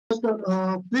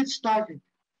Please start it.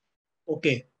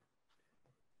 Okay.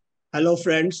 Hello,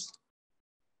 friends.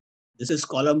 This is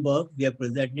Columberg. We are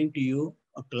presenting to you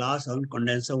a class on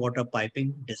condenser water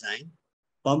piping design,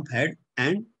 pump head,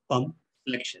 and pump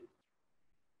selection.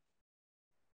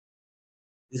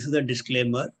 This is a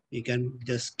disclaimer. You can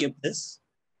just skip this.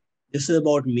 This is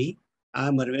about me. I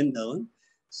am Arvind Dhawan,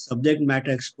 subject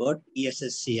matter expert,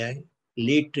 ESSCI,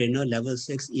 lead trainer, level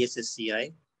 6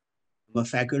 ESSCI. I'm a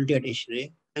faculty at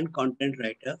HVAC and content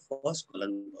writer for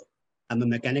Columberg. I'm a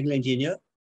mechanical engineer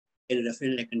in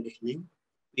refrigerant air conditioning,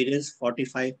 experience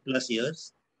 45 plus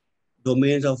years.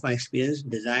 Domains of my experience: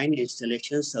 design,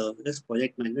 installation, service,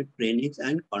 project management, trainings,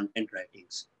 and content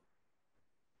writings.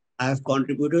 I have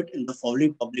contributed in the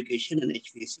following publication and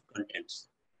HVAC contents: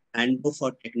 Handbook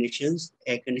for Technicians,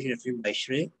 Air Conditioning Refrigerant by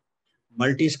Shrey,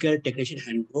 Multi-Scale Technician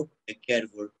Handbook, Care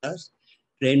Voltas,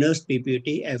 Trainers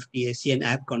PPT, FTAC, and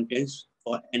app contents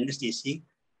for NSDC,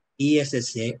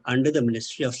 ESSA under the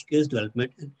Ministry of Skills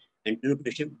Development and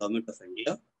Entrepreneurship, Government of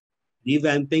India.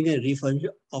 Revamping and refurbishing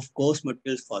of course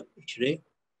materials for HRE,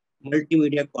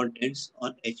 multimedia contents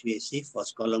on HVAC for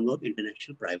Columberg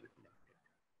International Private Limited.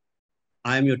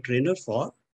 I am your trainer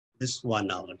for this 1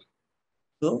 hour.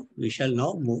 So we shall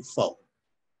now move forward.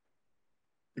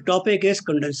 The topic is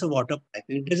condenser water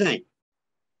piping design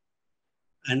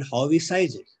and how we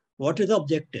size it. What is the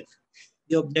objective?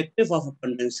 The objective of a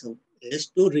condenser is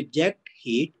to reject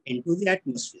heat into the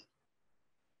atmosphere.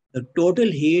 The total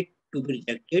heat to be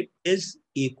rejected is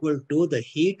equal to the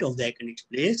heat of the air conditioned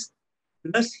place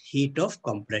plus heat of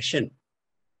compression.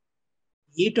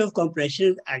 Heat of compression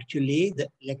is actually the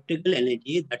electrical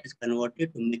energy that is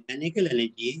converted to mechanical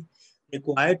energy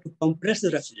required to compress the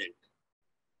refrigerant.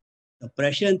 The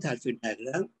pressure enthalpy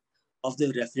diagram of the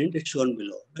refrigerant is shown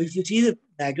below. Now, if you see the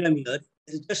diagram here, it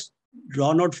is just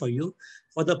drawn out for you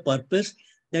for the purpose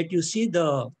that you see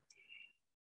the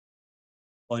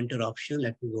pointer option.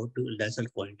 Let me go to laser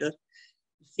pointer.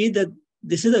 See that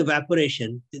this is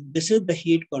evaporation. This is the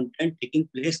heat content taking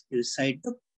place inside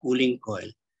the cooling coil.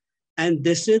 And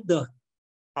this is the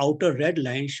outer red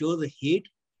line shows the heat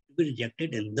to be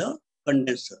rejected in the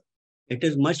condenser. It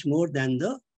is much more than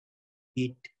the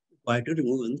heat required to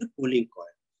remove in the cooling coil.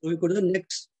 So we go to the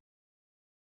next.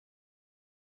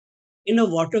 In a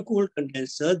water-cooled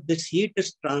condenser, this heat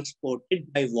is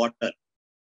transported by water,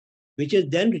 which is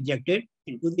then rejected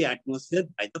into the atmosphere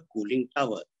by the cooling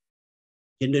tower.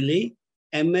 Generally,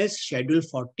 MS Schedule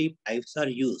 40 pipes are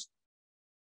used.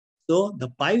 So the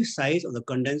pipe size of the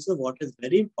condenser water is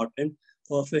very important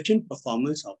for efficient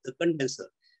performance of the condenser.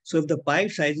 So if the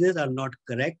pipe sizes are not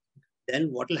correct,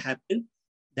 then what will happen?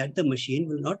 That the machine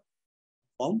will not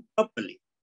perform properly.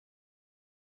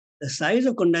 The size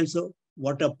of condenser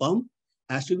water pump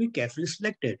has to be carefully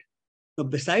selected. So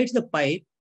besides the pipe,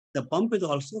 the pump is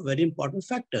also a very important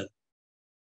factor.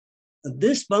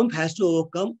 This pump has to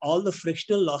overcome all the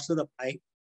frictional loss of the pipe,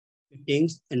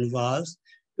 fittings, and valves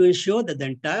to ensure that the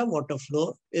entire water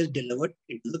flow is delivered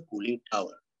into the cooling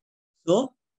tower.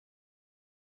 So,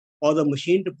 for the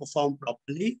machine to perform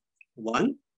properly,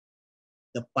 1,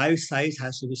 the pipe size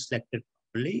has to be selected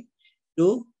properly.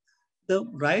 2, the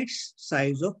right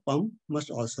size of pump must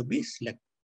also be selected.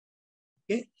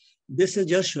 Okay, this is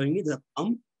just showing you the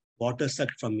pump, water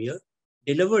sucked from here,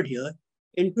 delivered here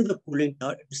into the cooling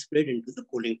tower, displayed into the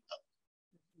cooling tower.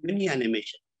 Mini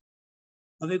animation.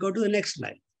 Now we go to the next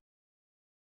slide.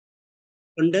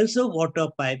 Condenser water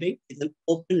piping is an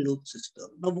open loop system.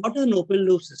 Now, what is an open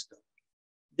loop system?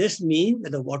 This means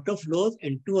that the water flows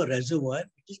into a reservoir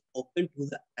which is open to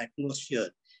the atmosphere.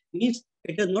 Means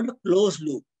it is not a closed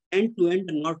loop, end to end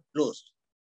and not closed.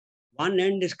 One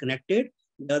end is connected,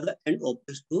 the other end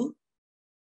opens to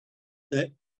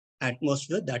the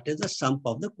atmosphere, that is the sump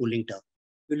of the cooling tower.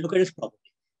 We look at this properly.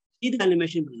 See the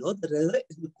animation below, the reservoir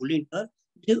is the cooling tower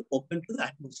which is open to the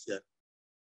atmosphere.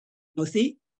 Now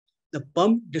see, the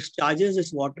pump discharges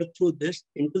its water through this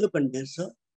into the condenser.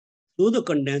 Through the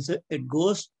condenser, it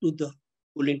goes to the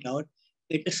cooling tower.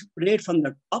 It is sprayed from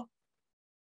the top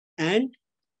and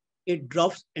it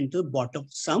drops into the bottom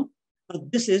sump. Now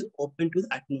this is open to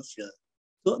the atmosphere.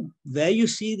 So where you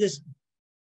see this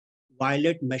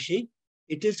violet meshing,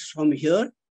 it is from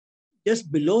here.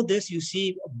 Just below this, you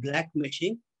see a black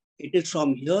meshing. It is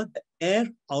from here, the air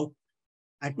out,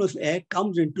 atmosphere air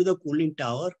comes into the cooling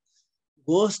tower,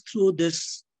 goes through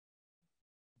this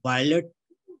violet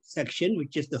section,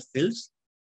 which is the fills.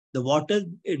 The water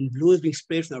in blue is being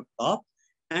sprayed from the top,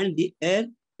 and the air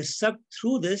is sucked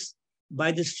through this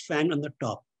by this fan on the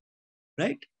top,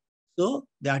 right? So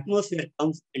the atmosphere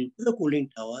comes into the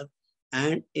cooling tower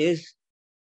and is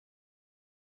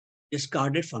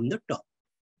discarded from the top.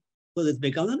 So this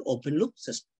becomes an open loop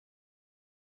system.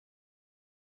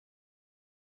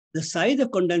 The size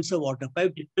of condenser water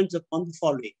pipe depends upon the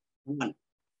following. 1.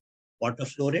 Water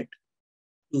flow rate.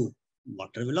 2.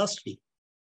 Water velocity.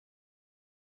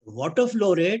 Water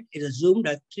flow rate is assumed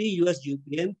at 3 US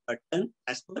GPM per ton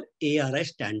as per ARI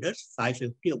standards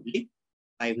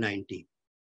 550/590.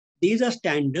 These are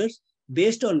standards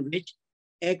based on which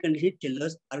air conditioning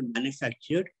chillers are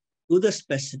manufactured to the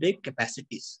specific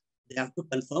capacities. They have to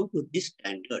conform to these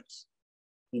standards.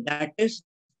 And that is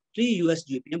 3 US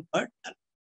GPM per ton.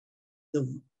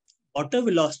 The water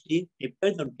velocity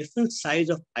depends on different size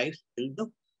of pipes in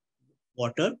the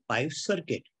water pipe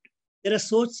circuit. There are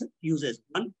source uses.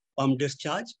 1, pump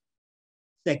discharge.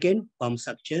 2nd, pump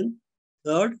suction.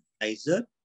 3rd, riser.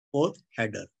 4th,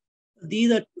 header.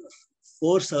 These are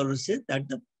 4 services that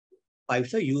the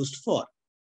pipes are used for.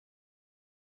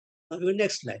 Now, the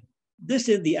next slide. This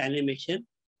is the animation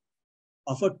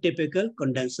of a typical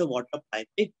condenser water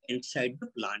piping inside the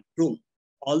plant room.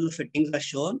 All the fittings are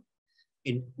shown.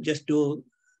 Just to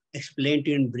explain to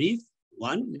you in brief.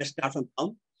 1, let's start from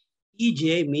pump.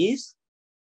 EJ means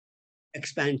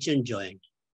expansion joint.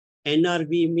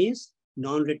 NRV means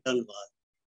non-return valve.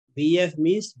 BF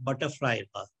means butterfly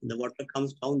valve. The water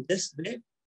comes down this way.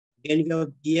 Again, we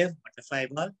have BF, butterfly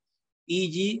valve.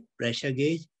 EG, pressure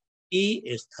gauge. T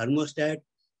is thermostat.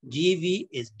 GV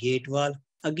is gate valve.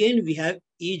 Again, we have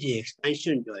EJ,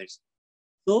 expansion joints.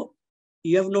 So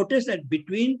you have noticed that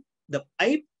between the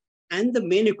pipe and the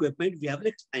main equipment, we have an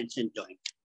expansion joint.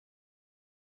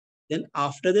 Then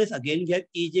after this, again, we have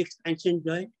EG expansion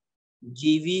joint,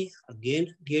 GV,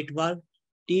 again, gate valve,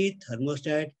 T,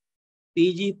 thermostat,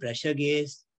 PG, pressure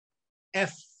gauge,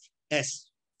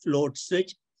 FS, float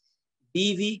switch,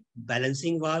 BV,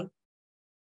 balancing valve,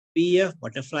 PF,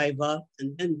 butterfly valve,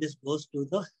 and then this goes to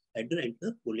the header and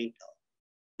the cooling tower.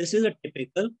 This is a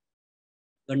typical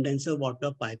condenser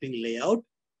water piping layout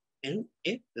in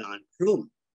a plant room.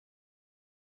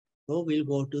 So we'll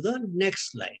go to the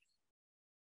next slide.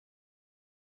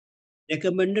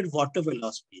 Recommended water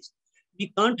velocities.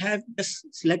 We can't have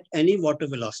just select any water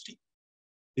velocity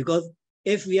because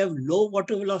if we have low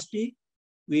water velocity,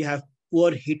 we have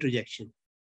poor heat rejection.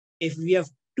 If we have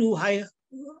too high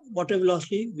water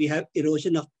velocity, we have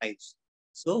erosion of pipes.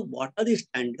 So what are the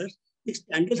standards? The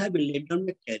standards have been laid down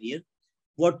by Carrier.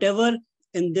 Whatever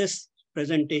in this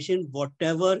presentation,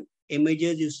 whatever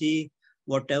images you see,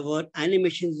 whatever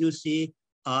animations you see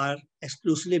are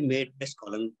exclusively made by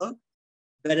Scholar.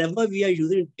 Wherever we are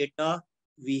using data,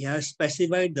 we have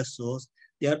specified the source.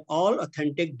 They are all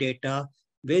authentic data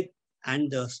with, and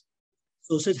the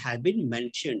sources have been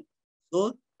mentioned.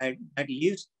 So that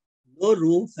leaves no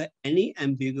room for any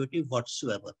ambiguity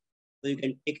whatsoever. So you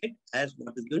can take it as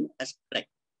what is given as correct.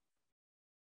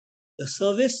 The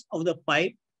service of the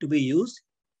pipe to be used,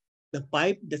 the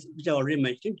pipe, which I already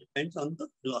mentioned, depends on the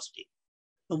velocity.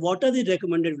 So what are the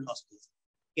recommended velocities?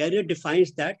 Carrier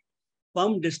defines that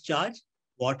pump discharge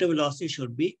water velocity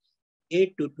should be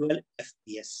 8 to 12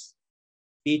 FPS,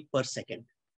 feet per second.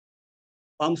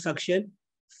 Pump suction,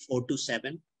 4 to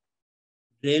 7.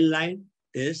 Drain line,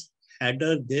 this.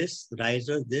 Header, this.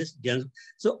 Riser, this.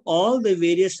 So all the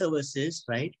various services,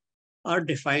 right, are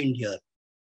defined here.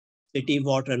 City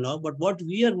water and all. But what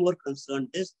we are more concerned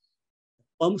is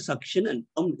pump suction and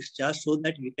pump discharge so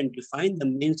that we can define the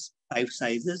main pipe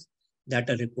sizes that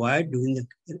are required during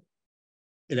the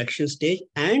erection stage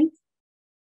and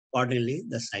accordingly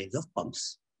the size of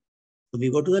pumps. So we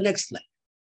go to the next slide.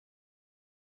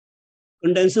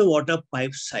 Condenser water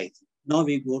pipe size. Now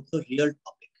we go to the real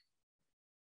topic.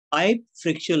 Pipe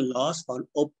friction loss on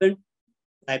open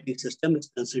piping system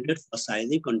is considered for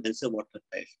sizing condenser water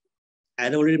pipe.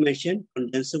 As I already mentioned,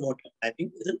 condenser water piping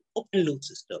is an open loop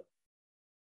system.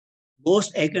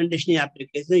 Most air conditioning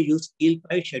applications use steel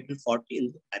pipe schedule 40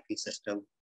 in the piping system.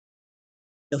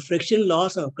 The friction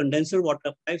loss of condenser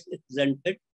water pipes is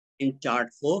presented in chart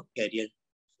 4, Carrier,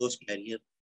 source Carrier.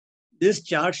 This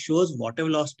chart shows water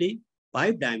velocity,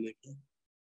 pipe diameter,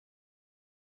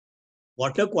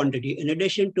 water quantity, in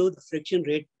addition to the friction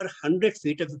rate per 100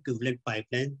 feet of equivalent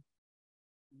pipeline.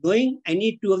 Knowing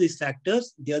any two of these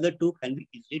factors, the other two can be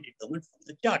easily determined from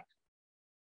the chart.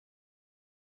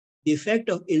 The effect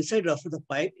of inside rough of the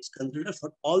pipe is considered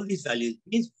for all these values.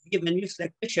 It means when we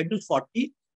select schedule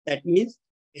 40, that means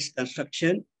its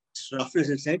construction, its roughness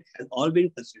inside has all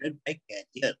been considered by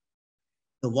Carrier.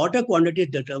 The water quantity is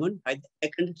determined by the air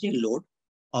conditioning load.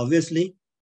 Obviously,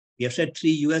 we have said 3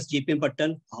 US GPM per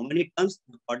ton. How many tons?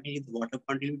 Accordingly, the water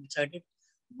quantity will be decided.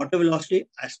 Water velocity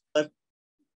as per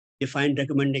defined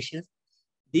recommendations.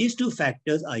 These two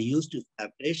factors are used to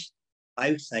establish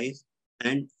pipe size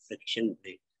and friction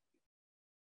rate.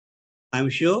 I'm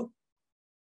sure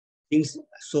things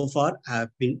so far have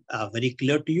been very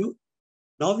clear to you.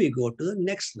 Now we go to the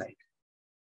next slide.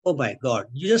 Oh my God,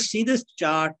 you just see this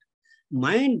chart,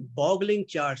 mind-boggling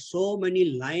chart, so many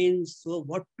lines. So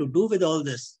what to do with all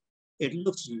this? It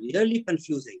looks really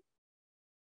confusing.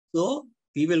 So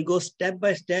we will go step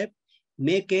by step,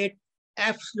 make it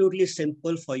absolutely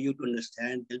simple for you to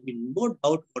understand. There'll be no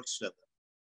doubt whatsoever.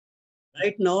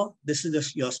 Right now, this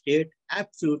is your state,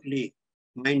 absolutely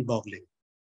mind-boggling.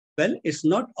 Well, it's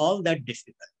not all that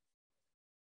difficult.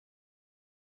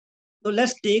 So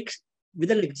let's take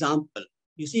with an example.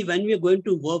 You see, when we're going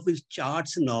to work with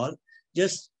charts and all,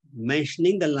 just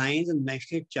mentioning the lines and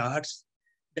mentioning charts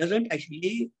doesn't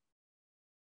actually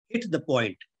hit the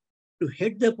point. To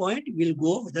hit the point, we'll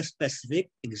go with a specific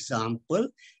example,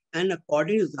 and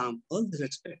according to example, the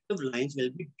respective lines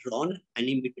will be drawn and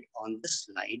animated on the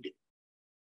slide.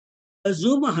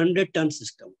 Assume a 100-ton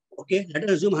system. Okay, let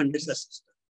us assume 100 is a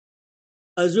system.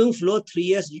 Assume flow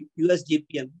 3S US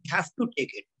GPM. We have to take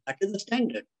it. That is the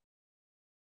standard.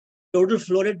 Total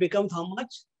flow rate becomes how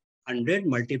much? 100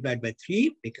 multiplied by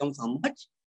 3 becomes how much?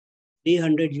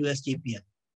 300 US GPM.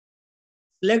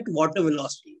 Select water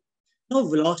velocity. Now,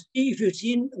 velocity, if you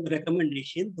see in the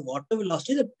recommendation, the water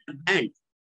velocity is a band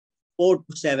 4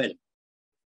 to 7.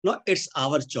 Now, it's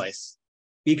our choice.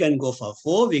 We can go for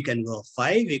 4, we can go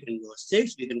 5, we can go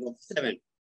 6, we can go 7.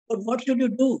 But what should you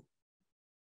do?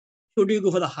 Should you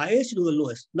go for the highest or the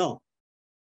lowest? No.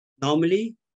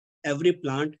 Normally, every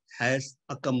plant has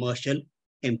a commercial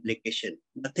implication.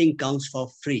 Nothing comes for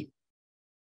free.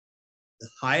 The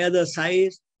higher the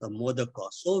size, the more the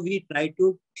cost. So we try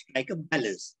to strike a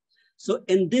balance. So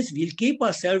in this, we'll keep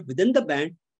ourselves within the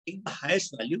band, take the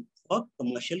highest value for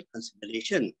commercial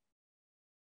consideration.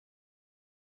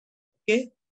 Okay,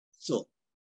 so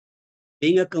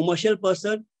being a commercial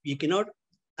person,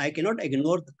 I cannot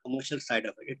ignore the commercial side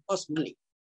of it. It costs money.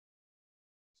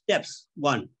 Steps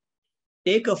 1,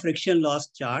 take a friction loss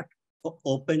chart for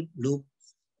open loop.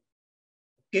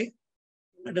 Okay,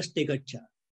 let us take a chart.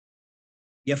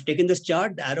 We have taken this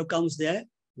chart, the arrow comes there.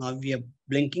 Now we are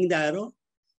blinking the arrow.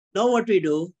 Now what we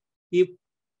do, we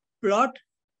plot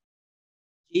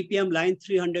GPM line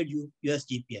 300 US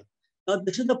GPM. Now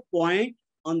this is the point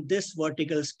on this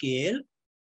vertical scale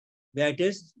where it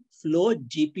is flow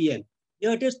GPM.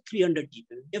 Here it is 300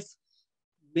 GPM.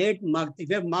 We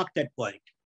have marked that point.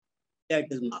 There it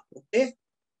is marked, okay?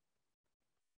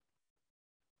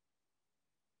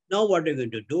 Now what we're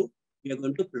going to do, we are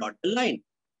going to plot the line.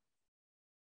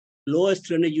 Flow is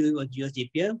 300 US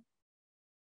GPM.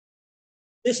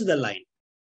 This is the line.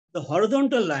 The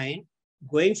horizontal line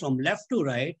going from left to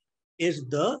right is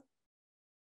the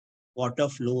water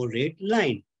flow rate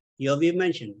line. Here we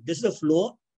mentioned this is the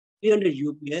flow 300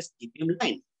 UPS GPM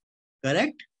line.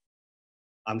 Correct?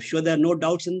 I'm sure there are no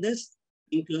doubts in this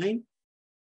pink line.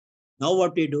 Now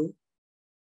what we do?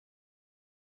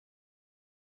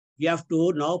 We have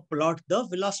to now plot the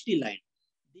velocity line.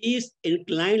 These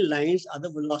inclined lines are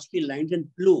the velocity lines in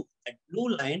blue. That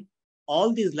blue line,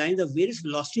 all these lines of various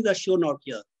velocities are shown out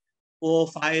here. 4,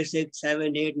 5, 6,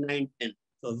 7, 8, 9, 10.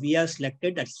 So we have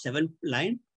selected that 7th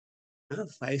line.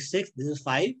 5, 6, this is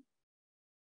 5.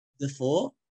 This is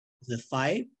 4, this is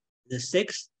 5, this is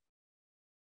 6,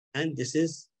 and this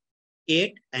is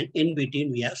 8, and in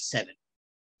between we have 7.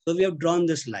 So we have drawn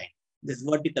this line, this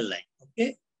vertical line,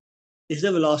 okay? This is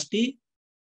the velocity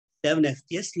 7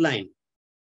 FPS line,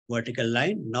 vertical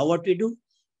line. Now what we do?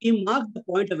 We mark the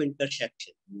point of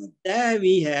intersection. There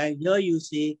we have, here you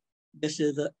see, this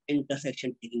is the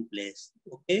intersection taking place,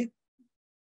 okay?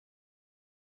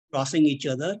 Crossing each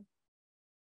other.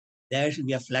 There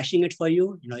we are flashing it for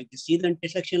you. You can see the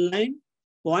intersection line,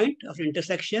 point of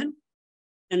intersection,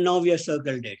 and now we have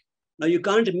circled it. Now you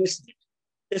can't miss it.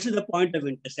 This is the point of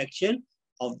intersection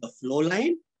of the flow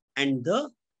line and the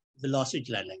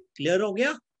velocity line. Clear ho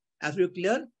gaya? Absolutely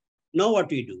clear? Now what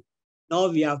we do? Now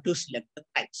we have to select the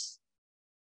pipes.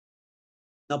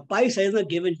 The pipe sizes are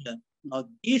given here. Now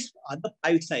these are the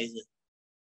pipe sizes.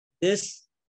 This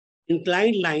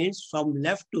inclined lines from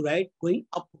left to right going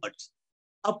upwards.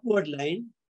 Upward line,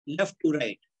 left to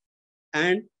right.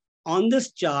 And on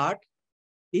this chart,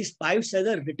 these pipe sizes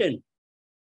are written.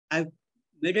 I've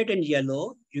made it in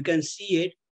yellow. You can see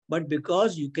it, but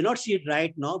because you cannot see it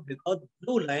right now, because the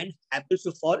blue line happens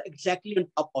to fall exactly on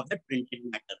top of the printed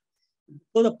matter.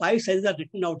 So the pipe sizes are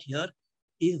written out here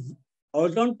is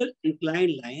horizontal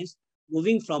inclined lines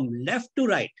moving from left to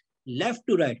right,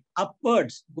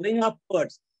 upwards, going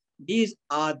upwards. These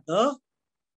are the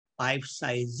pipe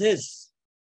sizes.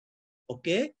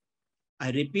 Okay,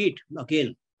 I repeat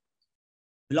again.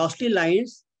 Velocity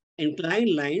lines,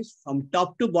 inclined lines from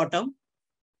top to bottom,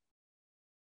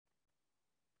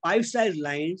 pipe size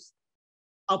lines,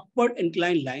 upward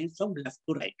inclined lines from left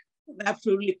to right.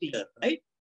 Absolutely clear, right?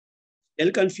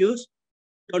 Still confused?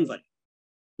 Don't worry.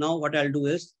 Now what I'll do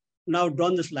is, now draw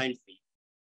this line for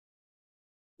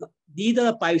you. These are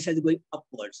the pipe size going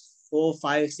upwards, 4,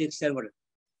 5, 6, 7, whatever.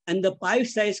 And the pipe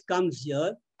size comes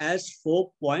here as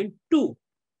 4.2.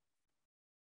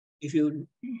 If you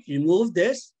remove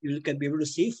this, you can be able to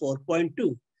see 4.2.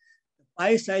 The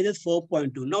pipe size is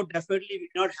 4.2. Now, definitely we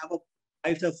cannot have a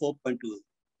pipe size of 4.2.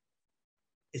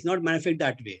 It's not manufactured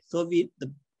that way. So the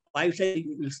pipe size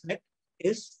we will select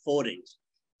is 4 inch.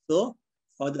 So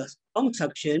for the pump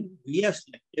suction, we have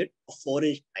selected a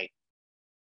 4-inch pipe.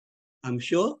 I'm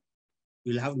sure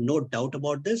you'll have no doubt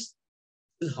about this.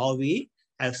 This is how we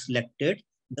have selected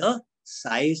the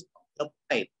size of the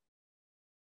pipe.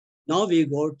 Now we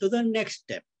go to the next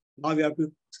step. Now we have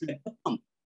to select the pump.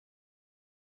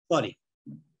 Sorry,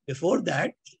 before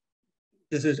that,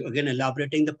 this is again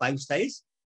elaborating the pipe size.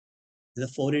 This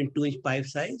is a 4 and 2 inch pipe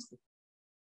size.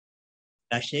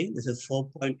 Flashing, this is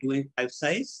 4.2 inch pipe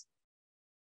size.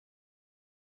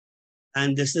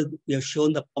 And this is, we have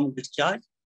shown the pump discharge.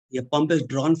 Your pump is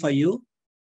drawn for you.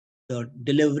 The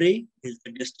delivery is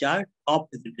the discharge, top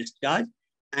is the discharge,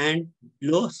 and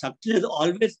below suction is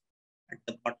always at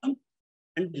the bottom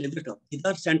and delivery top. These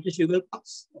are centrifugal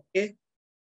pumps. Okay.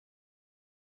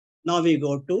 Now we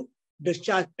go to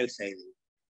discharge pipe sizing.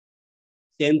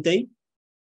 Same thing.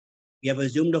 We have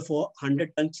assumed a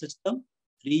 400-ton system,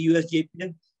 3 US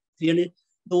GPM, 300.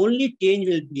 The only change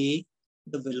will be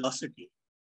the velocity.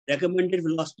 Recommended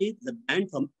velocity, the band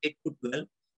from 8 to 12.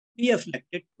 We have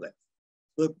selected 12.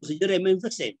 So the procedure remains the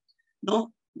same. Now,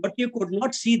 what you could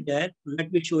not see there,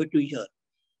 let me show it to you here.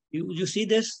 You see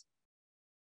this?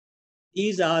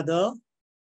 These are the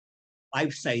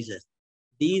pipe sizes.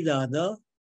 These are the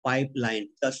pipeline.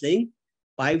 Thus saying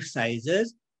pipe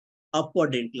sizes,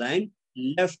 upward incline,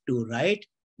 left to right.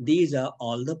 These are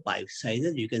all the pipe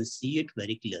sizes. You can see it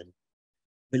very clearly.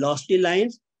 Velocity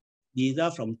lines, these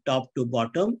are from top to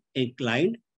bottom,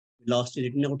 inclined. Velocity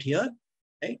written out here,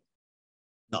 right?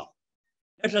 Now,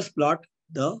 let us plot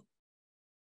the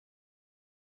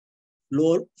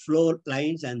floor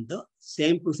lines and the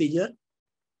same procedure.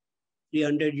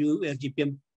 300 US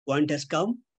GPM point has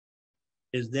come.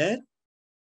 Is there?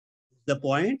 The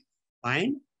point,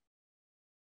 fine.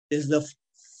 This is the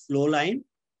flow line.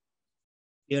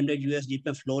 300 US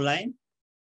GPM flow line.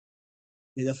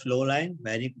 This is a flow line.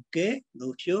 Very okay.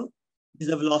 No issue. This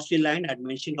is a velocity line I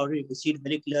mentioned already. You can see it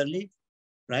very clearly,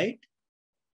 right?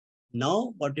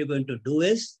 Now, what we're going to do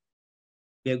is,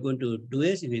 we're going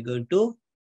to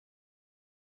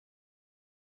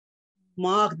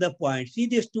mark the point. See,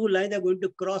 these two lines are going to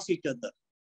cross each other.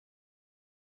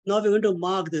 Now we're going to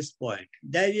mark this point.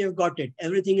 There we have got it.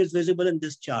 Everything is visible in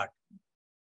this chart.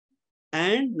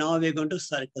 And now we're going to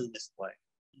circle this point.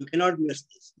 You cannot miss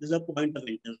this. This is a point of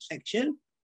intersection.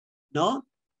 Now,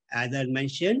 as I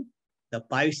mentioned, the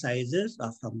pipe sizes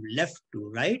are from left to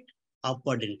right,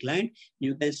 upward inclined.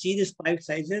 You can see this pipe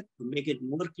sizes to make it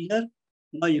more clear.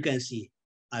 Now you can see,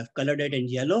 I've colored it in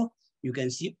yellow. You can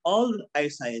see all the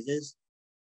pipe sizes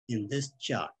in this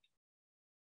chart.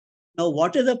 Now,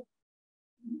 what is the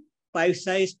pipe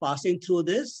size passing through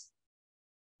this?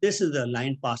 This is the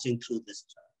line passing through this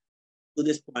chart, to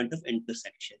this point of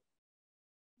intersection.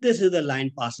 This is the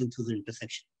line passing through the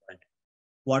intersection point.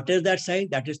 What is that size?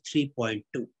 That is 3.2.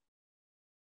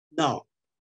 Now,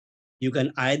 you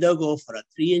can either go for a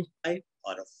 3-inch pipe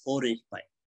or a 4-inch pipe.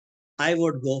 I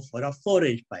would go for a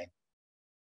 4-inch pipe.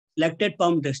 Selected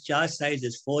pump discharge size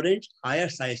is 4-inch, higher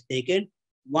size taken.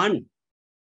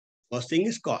 First thing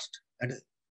is cost. That is.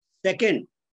 Second,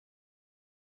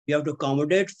 we have to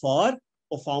accommodate for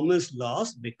performance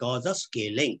loss because of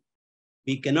scaling.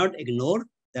 We cannot ignore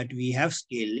that we have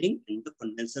scaling in the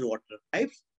condenser water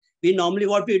pipes. We normally,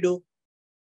 what we do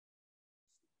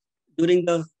during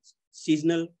the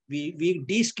seasonal, we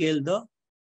descale the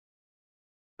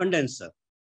condenser.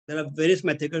 There are various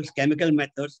methods, chemical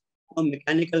methods, or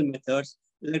mechanical methods,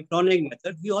 electronic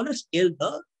methods. We always scale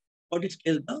the,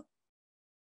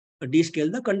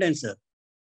 descale the condenser.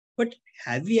 But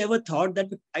have we ever thought that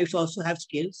the pipes also have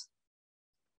scales?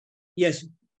 Yes,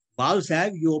 valves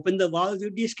have. You open the valves,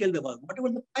 you descale the valve. What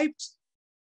about the pipes?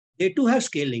 They too have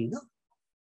scaling. No?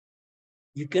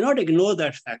 You cannot ignore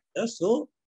that factor. So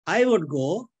I would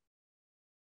go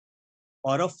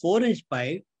for a 4-inch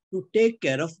pipe to take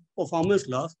care of performance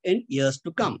loss in years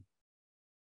to come.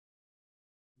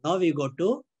 Now we go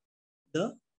to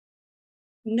the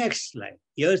next slide.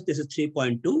 Here, this is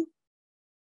 3.2,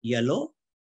 yellow.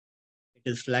 It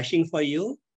is flashing for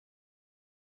you.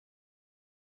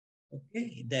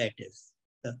 Okay, there it is.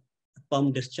 The The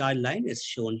pump discharge line is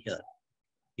shown here.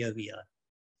 Here we are.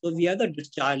 So we have the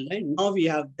discharge line. Now we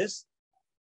have this.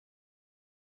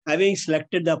 Having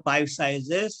selected the pipe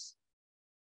sizes,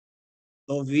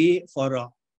 so we, for a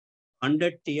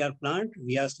 100 TR plant,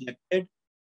 we have selected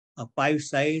a pipe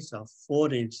size of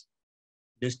 4-inch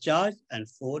discharge and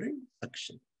 4-inch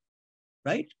suction,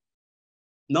 right?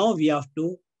 Now we have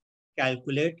to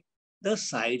calculate the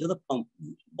size of the pump.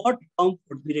 What pump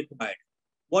would be required?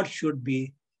 What should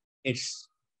be its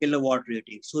kilowatt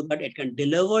rating so that it can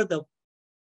deliver the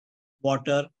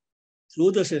water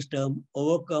through the system,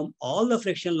 overcome all the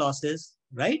friction losses,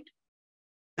 right?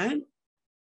 And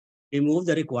remove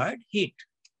the required heat.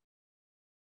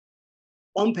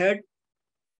 Pump head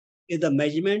is the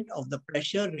measurement of the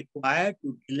pressure required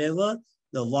to deliver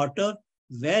the water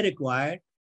where required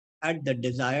at the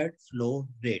desired flow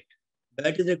rate. Where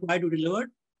it is required to deliver?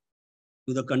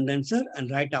 To the condenser and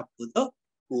right up to the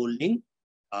cooling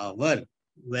tower,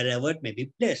 wherever it may be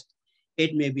placed.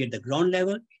 It may be at the ground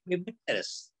level, it may be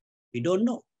terrace. We don't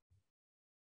know.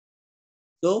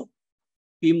 So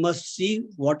we must see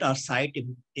what our site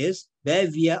is, where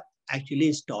we are actually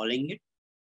installing it.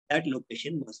 That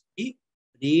location must be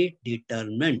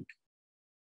predetermined.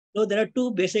 So there are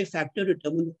two basic factors to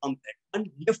determine the pump head.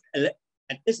 One, lift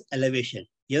at this elevation.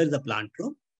 Here is the plant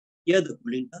room. Here is the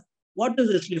cooling tower. What is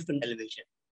this lift and elevation?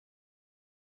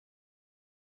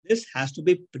 This has to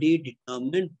be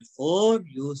predetermined before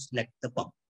you select the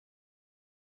pump.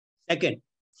 Second,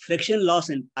 friction loss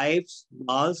in pipes,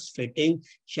 valves, fitting,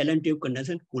 shell and tube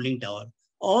condenser, and cooling tower.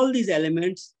 All these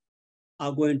elements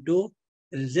are going to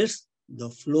resist the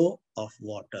flow of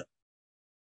water.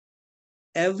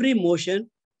 Every motion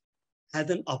has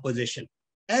an opposition.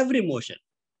 Every motion,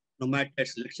 no matter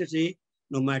it's electricity,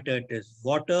 no matter it is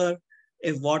water.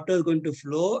 If water is going to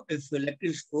flow, if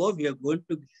electricity flow, we are going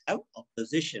to have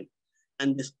opposition.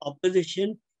 And this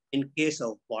opposition, in case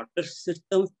of water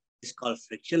system, is called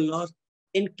friction loss.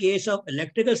 In case of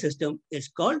electrical system, it's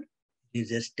called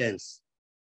resistance.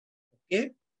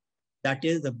 Okay, that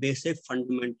is the basic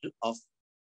fundamental of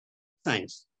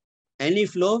science. Any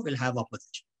flow will have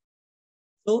opposition.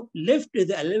 So lift is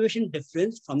the elevation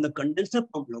difference from the condenser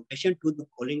pump location to the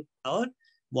cooling tower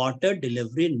water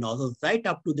delivery nozzle right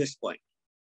up to this point.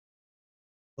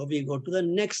 So we go to the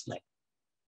next slide.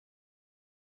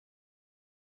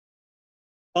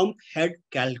 Pump head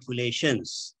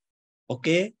calculations.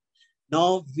 Okay.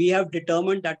 Now we have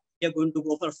determined that we are going to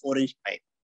go for 4-inch pipe.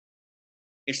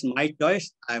 It's my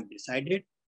choice. I have decided.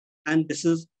 And this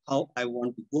is how I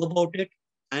want to go about it.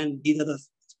 And these are the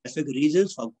specific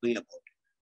reasons for going about it.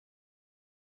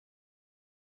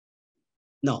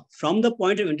 Now, from the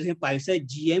point of intersection pipe size,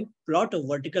 GM, plot a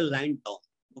vertical line down.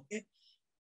 Okay.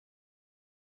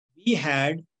 We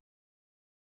had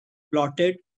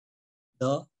plotted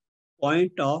the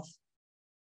point of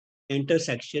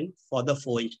intersection for the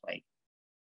 4-inch pipe.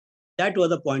 That was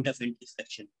the point of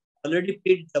intersection. Already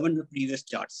predetermined the previous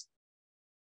charts.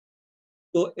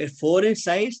 So a 4-inch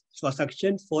size for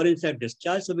suction, 4-inch size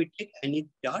discharge. So we take any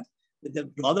chart with the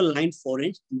draw the line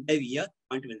 4-inch and we are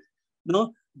point of intersection.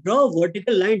 Now draw a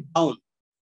vertical line down.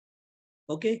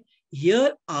 Okay,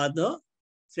 here are the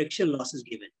friction losses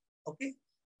given. Okay,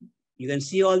 you can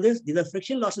see all this. These are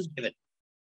friction losses given.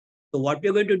 So what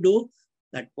we're going to do,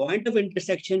 that point of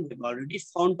intersection, we've already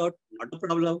found out, not a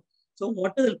problem. So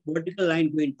what is the vertical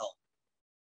line going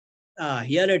down?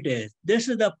 Here it is. This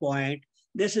is the point.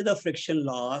 This is the friction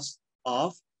loss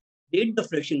of, did the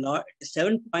friction loss,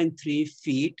 7.3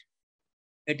 feet.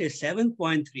 It is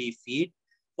 7.3 feet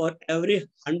for every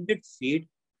 100 feet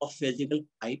of physical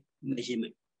pipe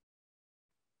measurement.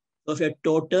 So if your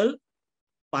total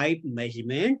pipe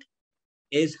measurement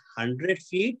is 100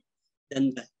 feet,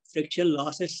 then the friction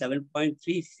loss is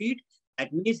 7.3 feet.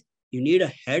 That means you need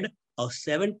a head of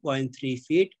 7.3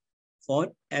 feet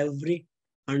for every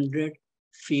 100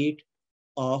 feet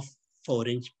of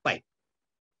 4-inch pipe.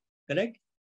 Correct?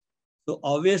 So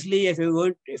obviously, if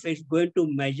it's going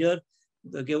to measure,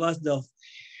 give us the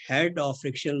head of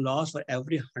friction loss for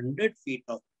every 100 feet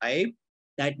of pipe,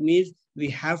 that means we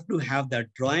have to have the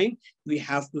drawing, we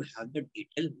have to have the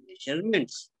detailed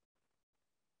measurements.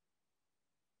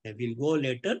 And we'll go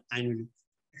later and we'll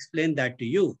explain that to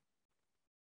you.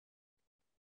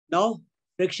 Now,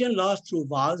 friction loss through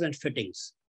valves and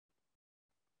fittings.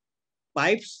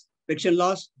 Pipes, friction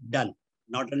loss, done.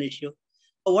 Not an issue.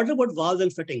 But what about valves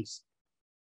and fittings?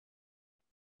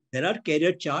 There are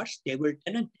carrier charts, table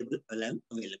 10 and table 11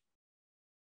 available.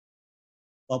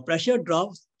 For pressure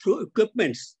drops through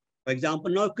equipments, for example,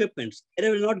 no equipments.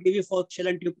 Carrier will not give you for shell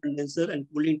and tube condenser and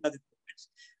cooling tower equipments.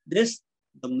 This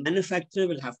the manufacturer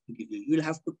will have to give you. You will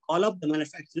have to call up the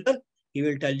manufacturer. He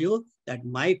will tell you that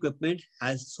my equipment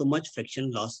has so much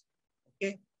friction loss.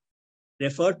 Okay.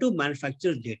 Refer to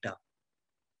manufacturer's data.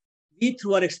 We,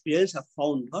 through our experience, have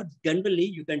found out generally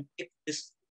you can take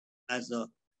this as a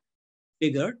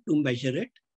figure to measure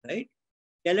it, right?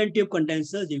 Talent tube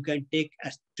condensers you can take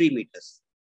as 3 meters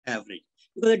average,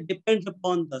 because it depends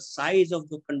upon the size of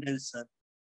the condenser,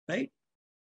 right?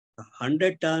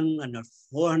 100 ton and a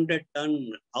 400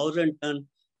 ton, 1000 ton.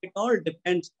 It all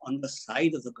depends on the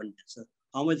size of the condenser,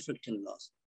 how much friction loss.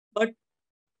 But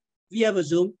we have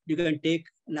assumed you can take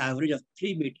an average of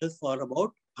 3 meters for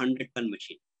about 100 ton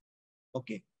machine.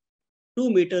 Okay. 2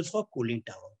 meters for cooling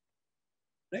tower,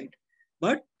 right?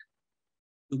 But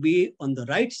to be on the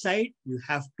right side, you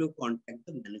have to contact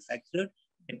the manufacturer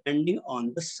depending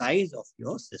on the size of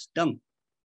your system.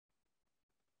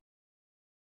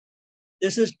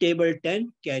 This is table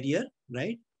 10 carrier,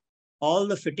 right? All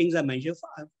the fittings are mentioned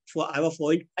for I have a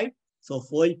 4-inch pipe. So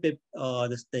 4-inch pipe,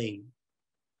 this thing,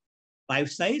 pipe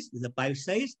size, this is the pipe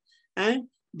size. And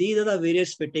these are the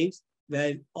various fittings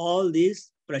where all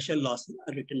these pressure losses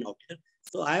are written out here.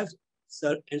 So I have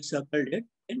encircled it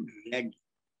in red.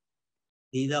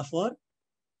 These are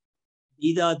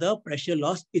the pressure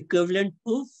loss equivalent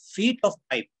to feet of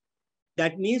pipe.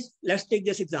 That means, let's take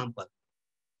this example.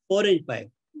 4-inch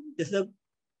pipe. This is a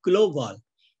globe wall.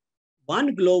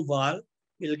 One globe wall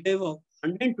will give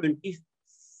 120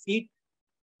 feet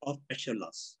of pressure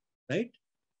loss, right?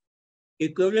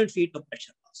 Equivalent feet of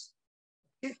pressure loss.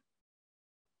 Okay.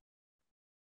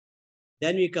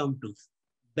 Then we come to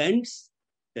bends.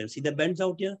 You can see the bends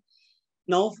out here.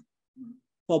 Now,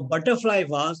 for butterfly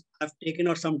valves, I've taken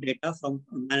out some data from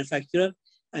manufacturer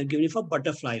and given you for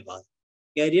butterfly valve.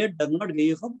 Carrier does not give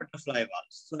you for butterfly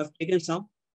valves. So I've taken some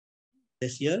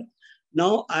this year.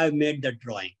 Now I've made the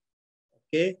drawing.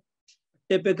 Okay.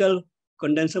 Typical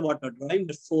condenser water drawing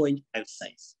with 4-inch pipe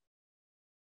size.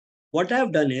 What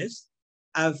I've done is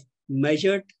I've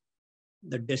measured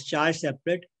the discharge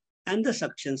separate and the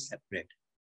suction separate.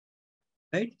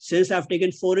 Right? Since I've taken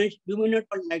 4-inch, you may not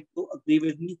like to agree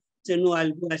with me. Say, no,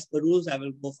 I'll go as per rules, I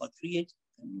will go for 3-inch.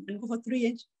 You can go for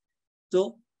 3-inch.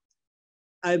 So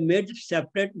I made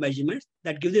separate measurements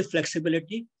that give the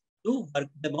flexibility to work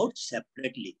them out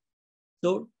separately.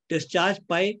 So discharge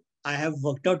pipe, I have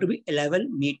worked out to be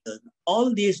 11 meters.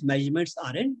 All these measurements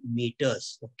are in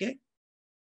meters, okay?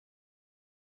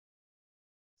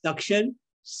 Suction,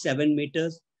 7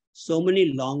 meters. So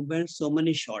many long bends, so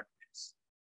many short bends.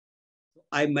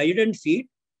 I measured in feet,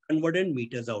 converted in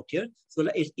meters out here. So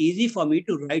it's easy for me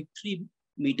to write 3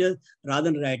 meters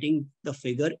rather than writing the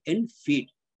figure in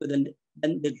feet. So then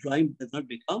the drawing does not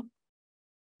become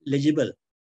legible.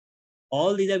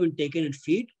 All these have been taken in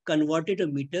feet, converted to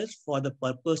meters for the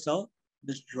purpose of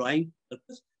this drawing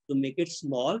purpose, to make it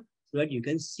small so that you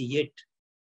can see it.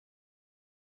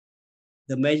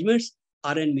 The measurements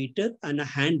are in meter and a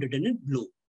hand written in blue.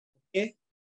 Okay.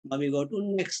 Now we go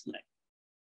to next slide.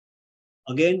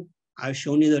 Again, I've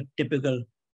shown you the typical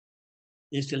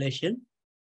installation.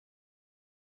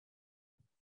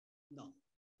 Now,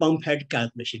 pump head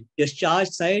calculation. Discharge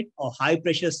side or high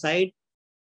pressure side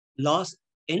loss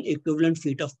in equivalent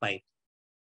feet of pipe.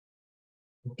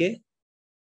 Okay.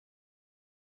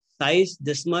 Size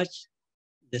this much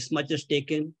is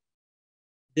taken.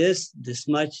 This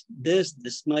much, this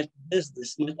much,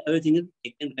 this much, everything is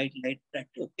taken right.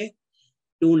 Okay.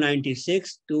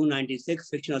 296,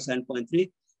 friction of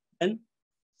 7.3, and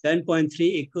 7.3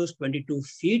 equals 22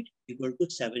 feet equal to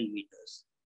 7 meters.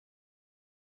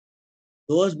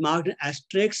 Those marked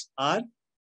asterisks are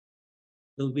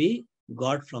to be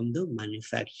got from the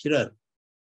manufacturer.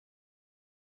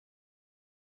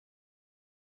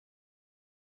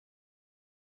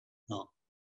 Now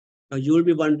you will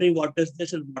be wondering what is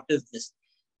this and what is this?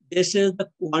 This is the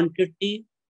quantity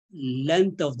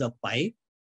length of the pipe,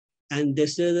 and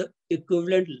this is the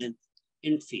equivalent length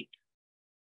in feet.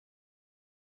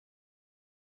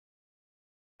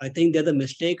 I think there's a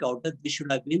mistake out there. This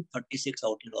should have been 36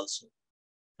 out here also.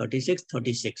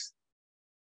 36.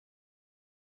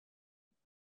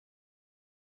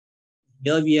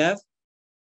 Here we have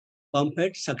pump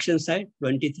head, suction side,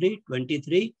 23,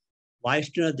 wide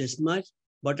strainer this much,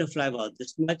 butterfly valve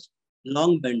this much,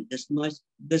 long bend this much,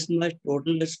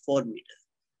 total is 4 meters.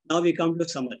 Now we come to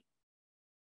summary.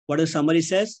 What the summary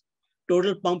says?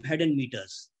 Total pump head in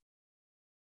meters.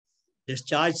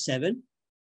 Discharge 7,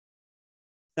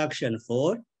 suction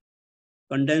 4,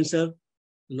 condenser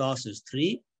loss is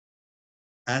 3.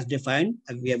 As defined,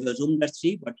 we have assumed that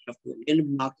 3, but you have to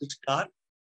again mark the star.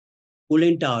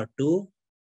 Cooling tower 2,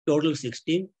 total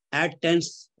 16, Add 10%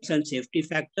 safety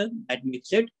factor, that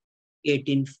makes it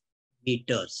 18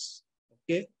 meters.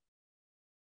 Okay.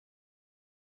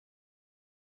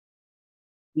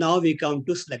 Now we come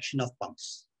to selection of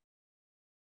pumps.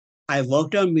 I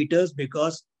worked on meters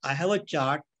because I have a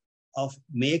chart of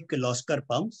make Kirloskar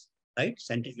pumps, right?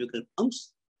 Centrifugal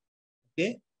pumps.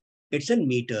 Okay. It's in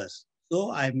meters.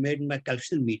 So I made my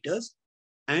calculation meters.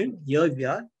 And here we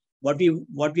are. What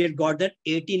we had got that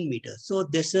 18 meters. So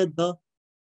this is the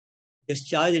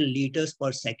discharge in liters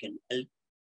per second.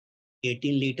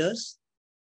 18 liters.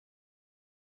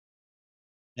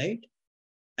 Right?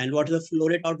 And what is the flow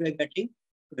rate out we are getting?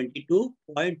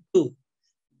 22.2.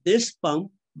 This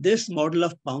pump, this model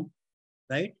of pump,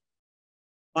 right?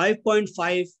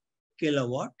 5.5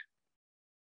 kilowatt.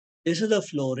 This is the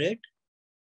flow rate,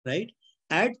 right?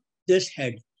 At this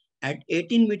head, at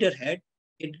 18 meter head,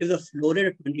 it gives a flow rate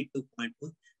of 22.2.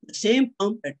 The same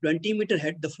pump at 20 meter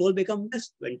head, the flow becomes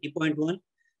less, 20.1,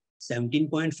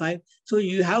 17.5. So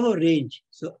you have a range.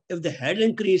 So if the head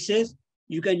increases,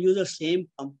 you can use the same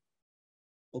pump.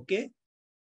 Okay?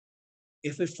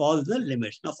 If it falls the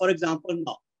limits. Now, for example,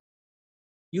 now,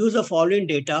 use the following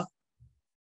data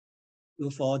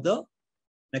for the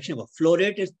selection of flow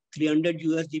rate is 300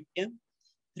 US GPM,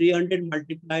 300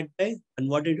 multiplied by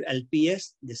converted to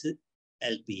LPS. This is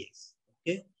LPS.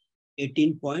 Okay,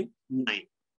 18.9.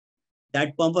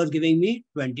 That pump was giving me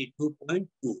 22.2.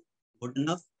 Good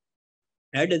enough.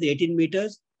 Right, as 18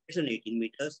 meters, it's an 18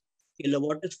 meters.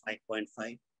 Kilowatt is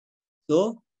 5.5.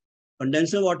 So,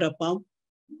 condenser water pump,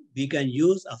 we can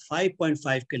use a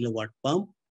 5.5 kilowatt pump,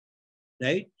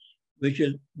 right, which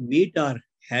will meet our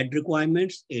head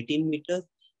requirements, 18 meters,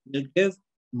 will give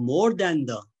more than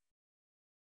the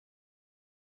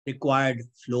required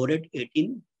flow rate,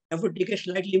 18. I have to take it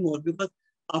slightly more because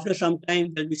after some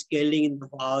time, there'll be scaling in the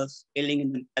valves, scaling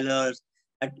in the impellers.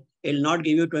 That it will not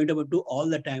give you 20.2 all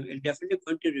the time. It definitely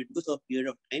going to reduce a period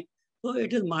of time. So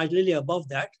it is marginally above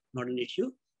that, not an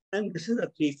issue. And this is a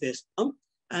 3-phase pump.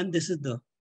 And this is the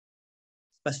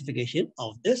specification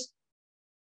of this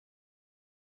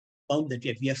pump that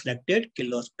we have selected,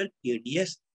 Kirloskar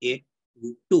KDS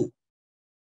 822.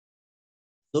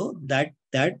 So that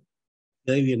here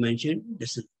we mentioned,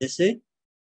 this is this thing,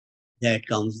 that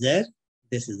comes there.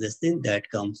 This is this thing, that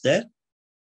comes there.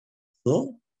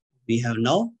 So we have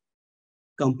now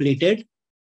completed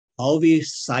how we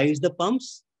size the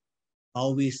pumps,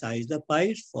 how we size the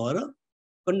pipes for a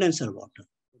condenser water.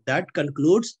 That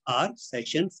concludes our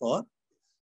session for.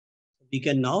 We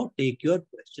can now take your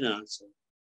question and answer.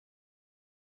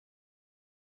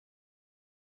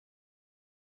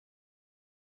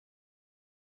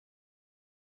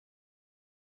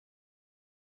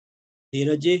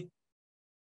 Dheeraj?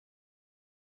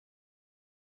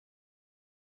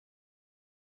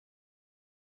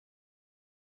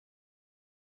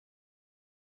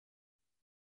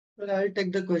 Well, I'll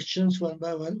take the questions one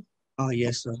by one.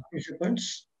 Yes, sir.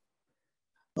 Participants.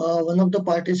 One of the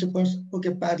participants, okay,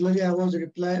 parallelly I was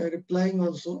replying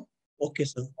also. Okay,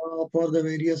 sir. For the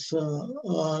various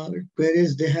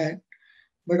queries they had.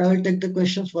 But I will take the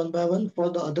questions one by one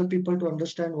for the other people to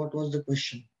understand what was the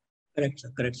question. Correct,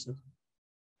 sir. Correct, sir.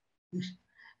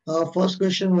 First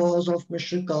question was of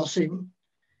Mr. Qasim,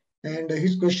 and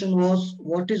his question was,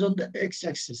 what is on the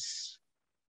x-axis?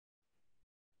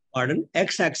 Pardon?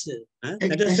 X-axis.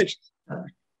 X-axis.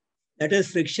 That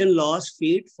is friction loss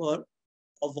feet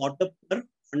of water per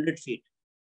 100 feet.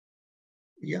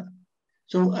 Yeah.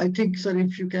 So I think, sir,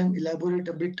 if you can elaborate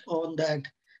a bit on that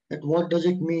what does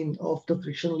it mean of the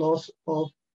friction loss of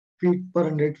feet per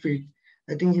 100 feet?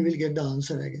 I think he will get the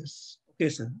answer, I guess. Okay,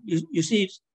 sir. You see,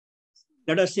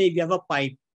 let us say you have a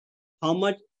pipe. How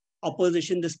much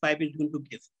opposition this pipe is going to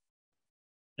give,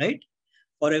 right?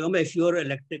 For example, if you're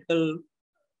electrical,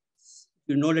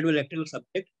 you know little electrical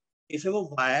subject, if you have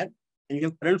a wire and you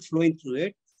have current flowing through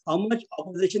it, how much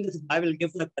opposition this wire will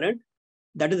give to the current?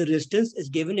 That is the resistance is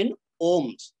given in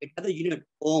ohms. It has a unit,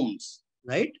 ohms,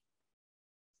 right?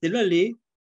 Similarly,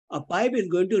 a pipe is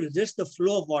going to resist the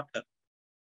flow of water.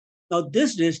 Now,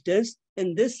 this resistance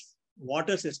in this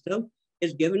water system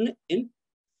is given in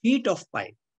feet of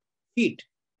pipe, feet.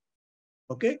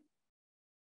 Okay.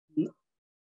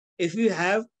 If you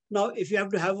have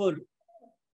to have a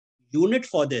unit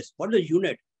for this, what is the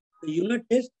unit? The unit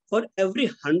is for every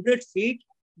 100 feet,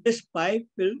 this pipe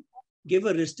will give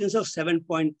a resistance of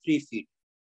 7.3 feet.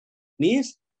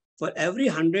 Means for every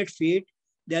 100 feet,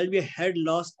 there will be a head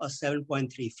loss of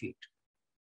 7.3 feet.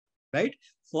 Right?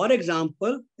 For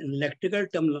example, in electrical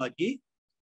terminology,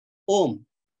 ohm.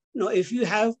 Now, if you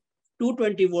have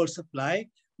 220 volt supply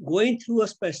going through a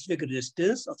specific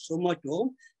resistance of so much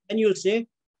ohm, then you'll say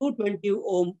 220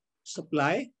 ohm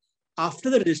supply. After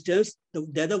the resistance,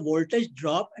 there's a voltage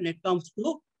drop and it comes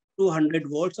to 200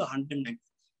 volts or 190.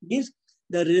 Means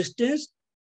the resistance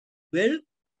will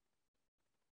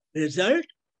result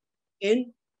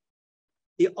in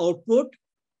the output,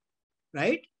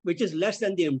 right, which is less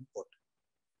than the input.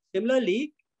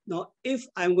 Similarly, now if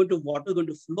I'm going to water going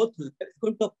to flow through, it's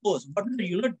going to oppose. What will the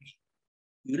unit be?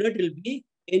 Unit will be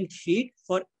in feet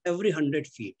for every 100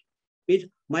 feet. Means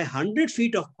my 100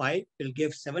 feet of pipe will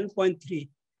give 7.3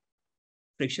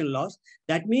 friction loss.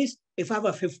 That means if I have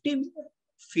a 50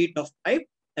 feet of pipe,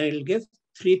 then it will give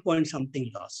 3 point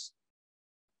something loss.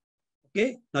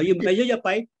 Okay. Now you measure your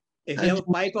pipe. If you have a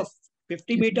pipe of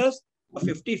 50 meters or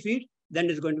 50 feet, then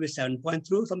it's going to be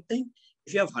 7.3 something.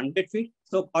 If you have 100 feet,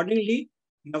 so accordingly,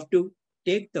 you have to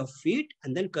take the feet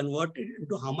and then convert it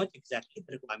into how much exactly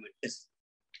the requirement is.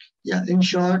 Yeah, in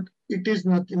short, it is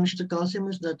nothing, Mr. Qasim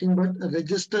is nothing but a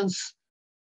resistance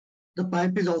the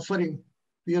pipe is offering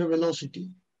your velocity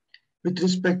with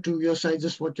respect to your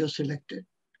sizes, what you're selected.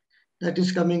 That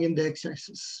is coming in the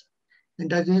x-axis. And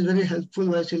that is very helpful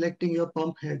while selecting your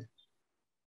pump head.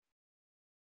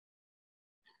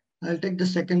 I'll take the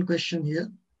second question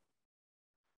here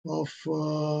of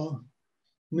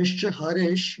Mr.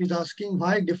 Harish. Is asking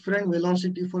why different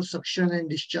velocity for suction and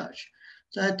discharge.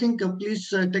 So I think please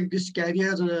take this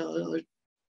carrier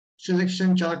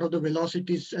selection chart of the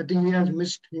velocities. I think he has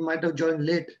missed. He might have joined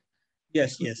late.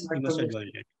 Yes, he must have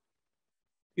joined late.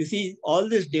 You see, all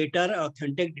this data are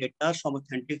authentic data from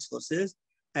authentic sources.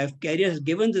 Carriers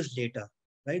given this data,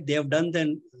 right? They have done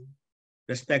the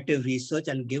respective research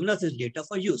and given us this data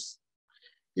for use.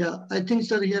 Yeah, I think,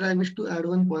 sir, here I wish to add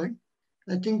one point.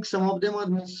 I think some of them are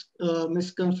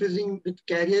misconfusing with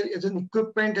carrier as an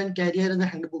equipment and carrier as a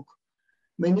handbook.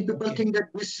 Many people think that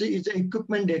this is the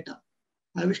equipment data.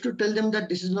 I wish to tell them that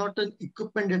this is not an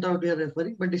equipment data we are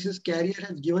referring, but this is carrier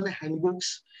has given a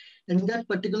handbooks. And in that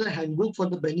particular handbook, for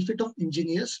the benefit of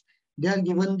engineers, they are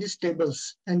given these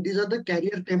tables. And these are the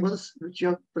carrier tables which you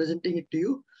are presenting it to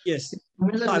you. Yes.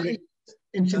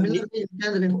 In similar way,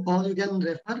 you can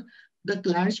refer the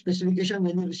client specification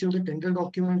when you receive the tender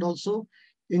document also.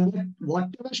 In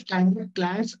whatever standard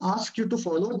clients ask you to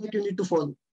follow, that you need to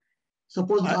follow.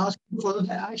 Suppose they ask you to follow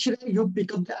the ASHRAE, you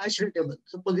pick up the ASHRAE table.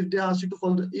 Suppose if they ask you to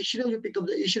follow the ISHRAE, you pick up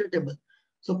the ISHRAE table.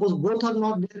 Suppose both are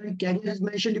not there and carrier is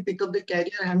mentioned, you pick up the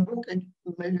carrier handbook and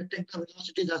take the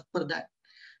velocities as per that.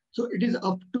 So it is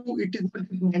up to, it is not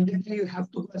mandatory you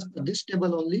have to go as per this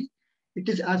table only. It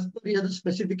is as per the other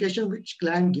specification which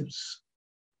client gives.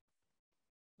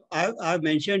 I've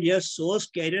mentioned here source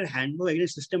carrier handbook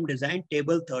against system design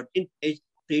table 13, page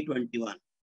 321.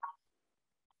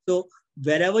 So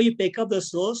wherever you pick up the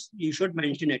source, you should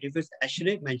mention it. If it's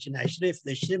ASHRAE, mention ASHRAE. If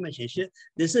it's ISHRAE, mention ISHRAE.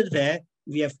 This is where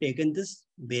we have taken this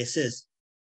basis.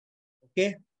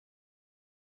 Okay.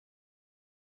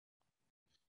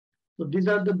 So these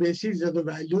are the bases of the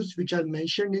values which are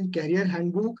mentioned in carrier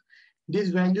handbook.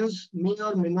 These values may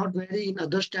or may not vary in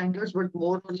other standards, but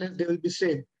more or less they will be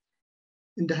same.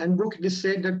 In the handbook, it is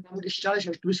said that pump discharge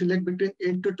has to be selected between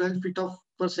 8 to 12 feet of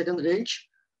per second range.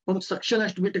 Pump suction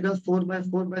has to be taken 4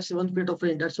 by 7 feet of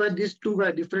range. That's why these two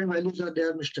different values are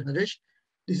there, Mr. Harish.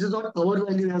 This is not our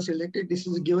value we have selected. This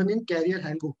is given in carrier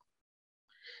handbook.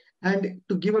 And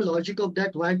to give a logic of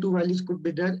that, why two values could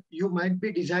be there, you might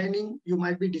be designing, you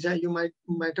might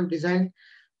have designed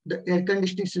the air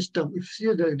conditioning system. If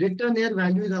you see the return air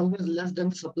value is always less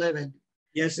than supply value.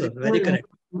 Yes, sir. Very correct.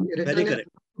 Very correct.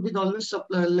 Is always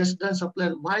less than supply.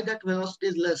 Why that velocity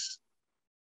is less?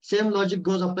 Same logic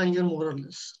goes applying here more or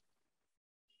less.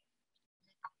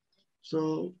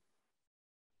 So,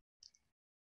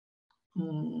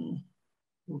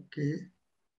 okay.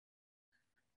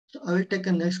 So I will take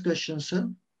a next question, sir.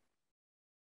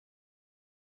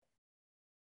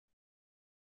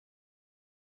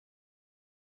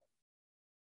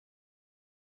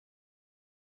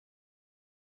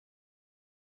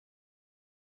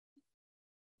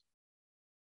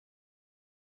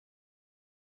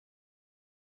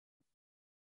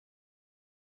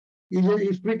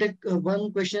 If we take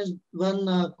one question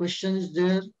is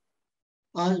there,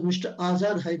 asked Mr.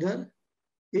 Azad Haidar.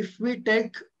 If we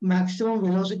take maximum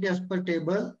velocity as per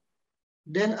table,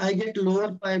 then I get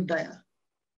lower pipe dia.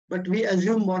 But we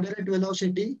assume moderate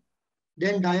velocity,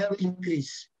 then dia will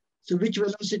increase. So which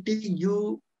velocity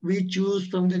we choose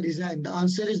from the design? The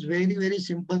answer is very, very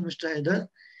simple, Mr. Haidar.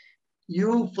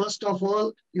 You, first of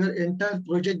all, your entire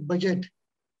project budget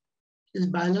is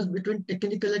balanced between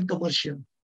technical and commercial.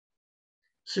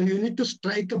 So you need to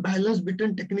strike a balance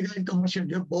between technical and commercial.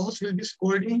 Your boss will be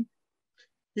scolding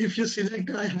if you select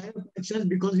a higher prices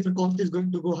because your cost is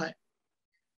going to go high.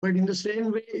 But in the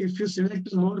same way, if you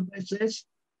select a lower pipe size,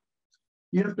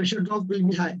 your pressure drop will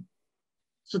be high.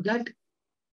 So that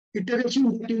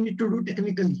iteration that you need to do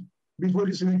technically before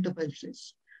you select a pipe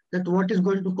size, that what is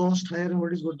going to cost higher and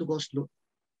what is going to cost low.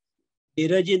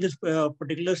 Dheeraj, in this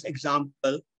particular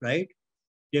example, right?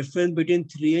 Difference between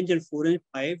 3-inch and 4-inch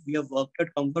pipe, we have worked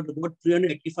at comfort about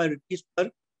 385 rupees per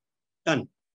ton.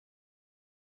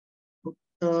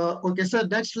 Okay, sir,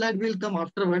 that slide will come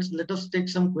afterwards. Let us take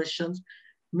some questions.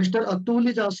 Mr. Atul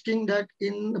is asking that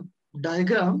in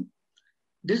diagram,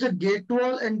 there's a gate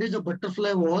wall and there's a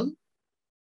butterfly wall.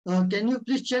 Can you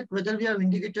please check whether we have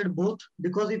indicated both?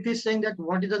 Because if he's saying that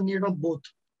what is the need of both?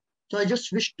 So I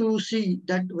just wish to see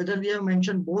that whether we have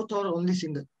mentioned both or only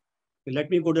single. Let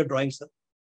me go to the drawing, sir.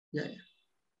 Yeah.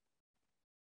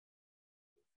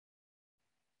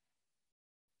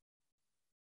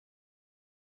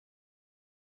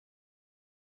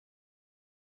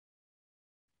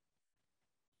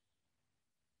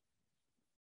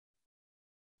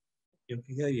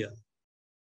 Yeah.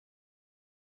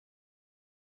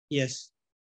 Yes.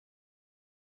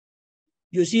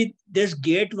 You see this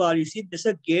gate wall, you see this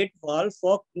is a gate wall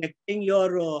for connecting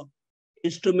your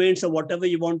instruments or whatever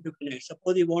you want to connect.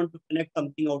 Suppose you want to connect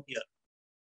something out here.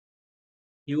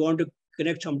 You want to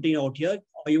connect something out here,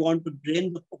 or you want to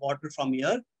drain the water from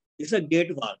here. This is a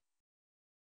gate wall,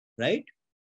 right?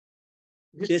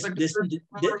 This particular gate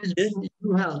wall has been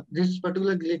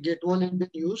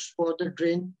used for the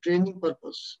training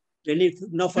purpose.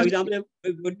 Now, for example,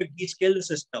 we're going to descale the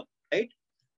system, right?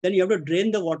 Then you have to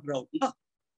drain the water out. No?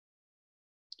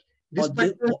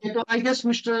 I guess,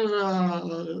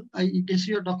 I guess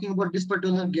you're talking about this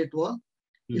particular gate wall.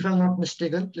 If I'm not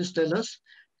mistaken, please tell us.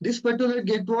 This particular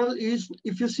gate wall is,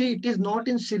 if you see, it is not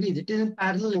in series. It is in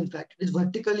parallel. In fact, it is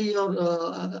vertically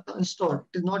or installed.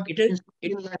 It is not.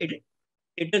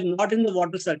 It is not in the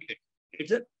water circuit.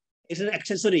 It's an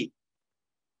accessory.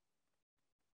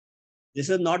 This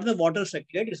is not the water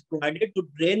circuit. It's provided to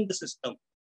drain the system.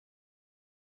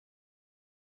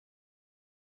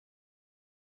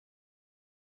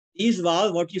 These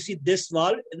valves, what you see, this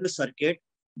valve in the circuit,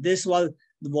 this valve,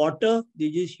 the water,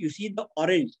 you see the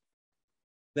orange.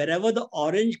 Wherever the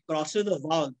orange crosses the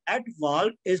valve, that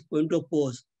valve is going to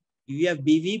oppose. You have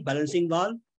BV, balancing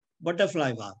valve,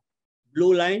 butterfly valve.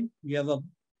 Blue line, you have a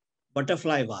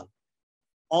butterfly valve.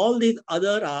 All these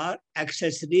other are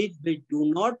accessories which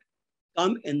do not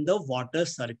come in the water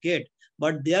circuit,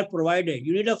 but they are provided.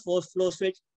 You need a force flow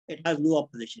switch, it has no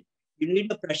opposition. You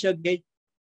need a pressure gauge.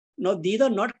 Now, these are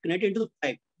not connected to the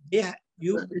pipe. He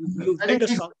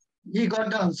got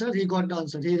the answer. He got the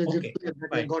answer. Okay,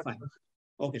 fine.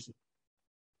 Okay, sir.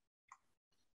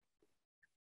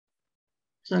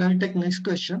 So I'll take next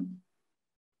question.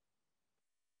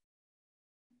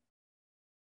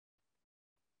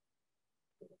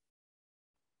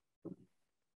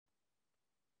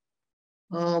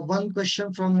 One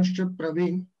question from Mr.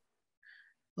 Praveen.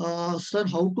 Sir,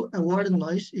 how to avoid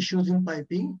noise issues in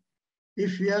piping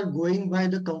if we are going by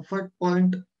the comfort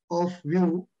point of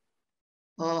view?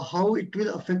 How it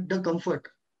will affect the comfort?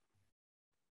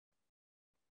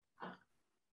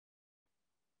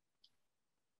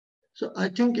 So I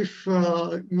think if you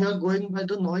are going by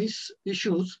the noise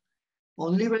issues,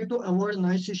 only way to avoid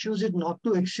noise issues is not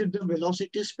to exceed the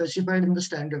velocity specified in the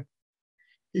standard.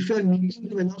 If you are meeting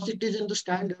the velocities in the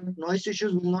standard, noise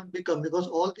issues will not become, because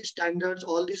all these standards,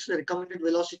 all these recommended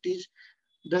velocities,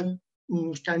 the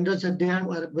standards that they have,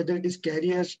 whether it is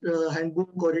carrier's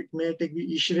handbook or it may take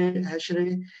the ISHRE,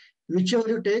 ASHRE, whichever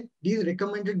you take, these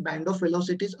recommended band of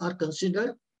velocities are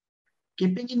considered,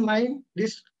 keeping in mind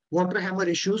these water hammer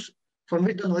issues from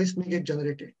which the noise may get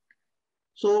generated.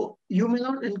 So you may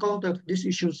not encounter these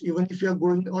issues even if you are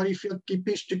going, or if you are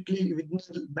keeping strictly within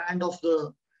the band of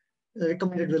the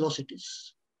recommended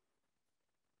velocities.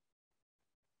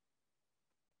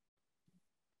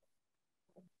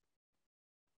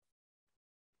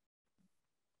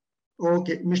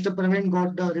 Okay, Mr. Praveen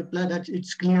got the reply that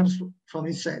it's clear from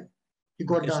his side. He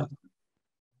got the answer.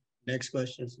 Next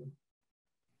question, sir.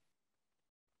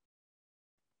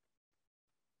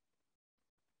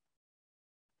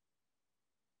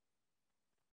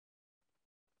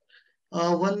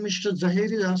 One Mr. Zahir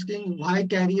is asking why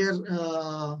carrier,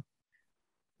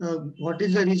 what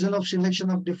is the reason of selection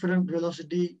of different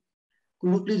velocity?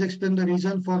 Could you please explain the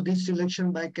reason for this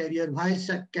selection by carrier? Why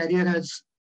carrier has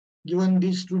given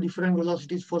these two different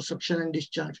velocities for suction and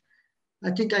discharge?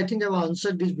 I think I've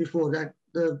answered this before, that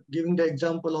giving the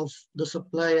example of the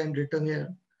supply and return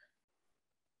here.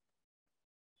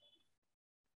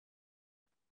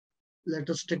 Let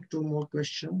us take two more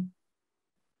questions.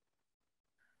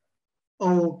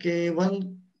 Okay,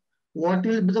 one what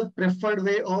will be the preferred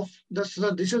way of this?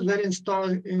 This is very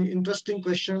interesting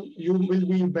question. You will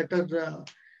be better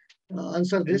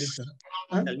answer Tell me, this. sir.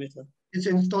 Tell me, sir. It's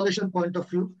installation point of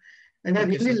view. And I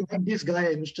Okay, really sir. like this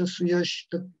guy, Mr. Suyash,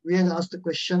 the way he asked the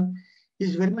question.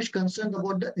 He's very much concerned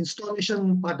about the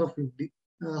installation part of it,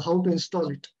 how to install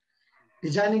it.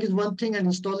 Designing is one thing and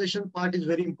installation part is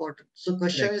very important. So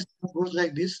question Correct. is goes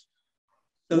like this.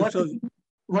 So, What, so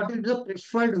what is the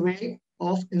preferred way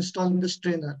of installing the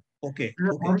strainer? okay, Is it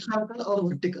okay. horizontal or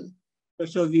vertical?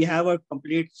 So we have a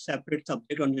complete separate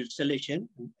subject on installation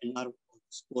in our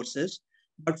courses.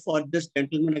 But for this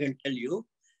gentleman, I can tell you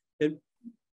that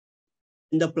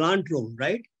in the plant room,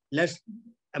 right? Let's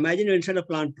imagine you're inside a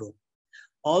plant room.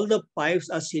 All the pipes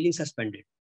are ceiling suspended,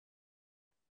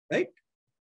 right?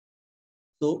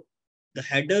 So the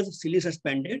headers ceiling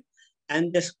suspended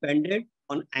and they're suspended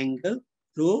on angle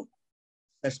through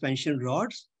suspension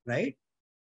rods, right?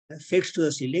 They're fixed to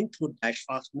the ceiling through dash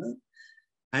fastener.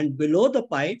 And below the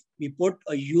pipe, we put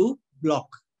a U block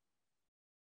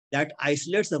that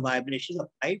isolates the vibration of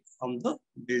pipe from the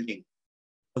building.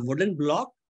 The wooden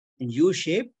block in U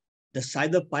shape, the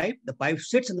side of the pipe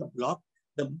sits in the block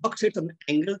sits on the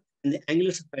angle, and the angle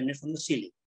is suspended from the ceiling.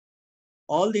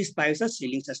 All these pipes are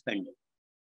ceiling suspended,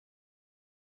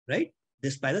 right?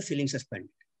 This pipe is ceiling suspended.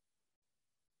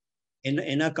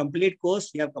 In a complete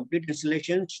course, we have complete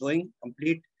installation showing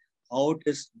complete how it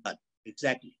is done,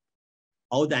 exactly.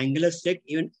 How the angle is set,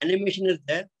 even animation is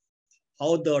there,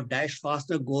 how the dash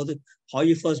fastener goes, how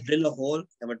you first drill a hole,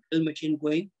 you have a drill machine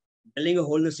going, drilling a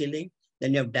hole in the ceiling,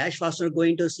 then you have dash fastener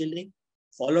going to the ceiling,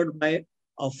 followed by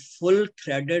a full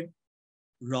threaded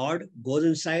rod goes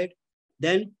inside.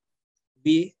 Then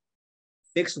we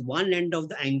fix one end of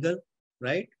the angle,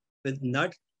 right, with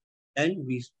nuts. Then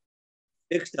we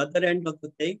fix the other end of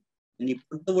the thing, and you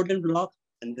put the wooden block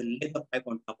and then lay the pipe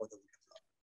on top of the wooden block.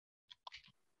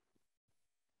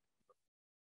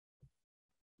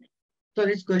 So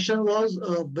his question was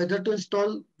whether to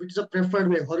install, which is the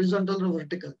preferred way, horizontal or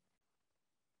vertical?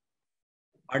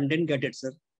 I didn't get it,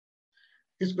 sir.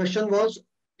 His question was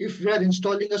if we are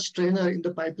installing a strainer in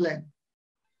the pipeline.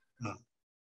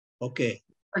 Okay.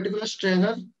 Particular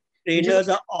strainer. Strainers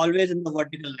are always in the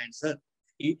vertical line, sir.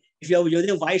 If you are using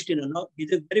a Y strainer, now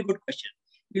it's a very good question.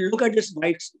 You look at this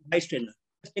Y strainer.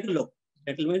 Let's take a look,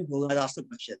 gentleman who has asked the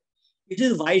question. It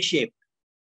is Y shaped.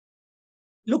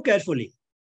 Look carefully.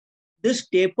 This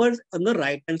tapers on the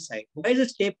right hand side. Why is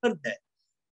this taper there?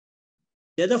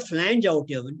 There's a flange out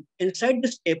here. Inside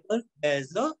this taper,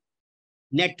 there's a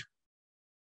net.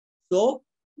 So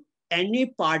any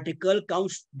particle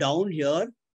comes down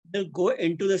here, will go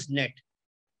into this net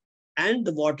and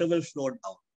the water will flow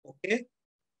down. Okay.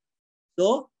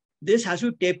 So this has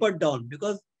to be tapered down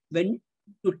because when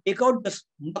you take out the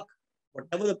muck,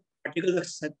 whatever the particles are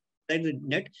set in the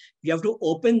net, you have to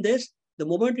open this. The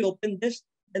moment you open this,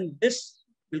 then this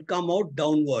will come out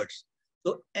downwards.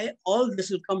 So all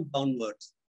this will come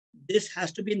downwards. This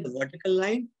has to be in the vertical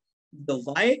line, the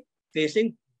Y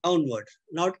facing downwards,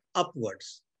 not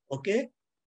upwards. Okay?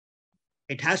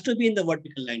 It has to be in the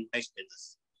vertical line, vice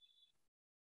versa.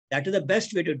 That is the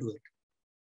best way to do it.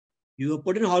 You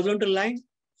put in a horizontal line,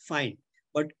 fine.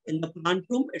 But in the plant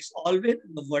room, it's always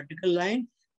the vertical line.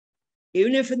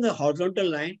 Even if in the horizontal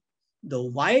line, the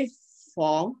Y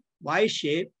form, Y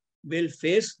shape will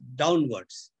face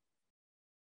downwards.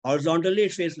 Horizontally,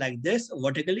 it faces like this,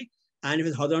 vertically, and if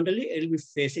it's horizontally, it will be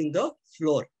facing the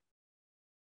floor.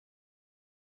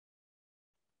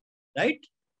 Right?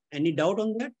 Any doubt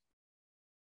on that?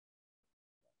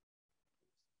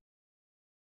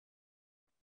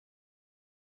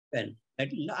 Pen.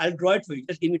 I'll draw it for you.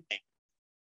 Just give me time.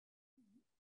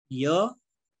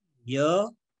 Here,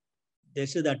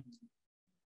 this is that.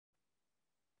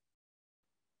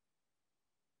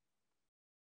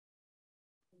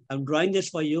 I'm drawing this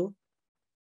for you.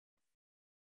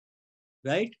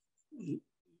 Right?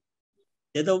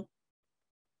 There's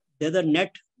a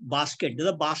net basket. There's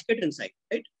a basket inside,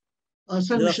 right?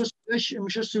 Sir, Mr.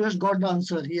 Suyash got the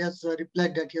answer. He has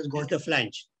replied that he has got the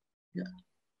flange. Yeah.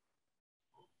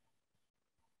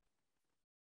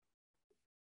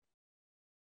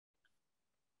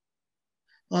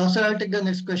 Sir, I'll take the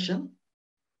next question.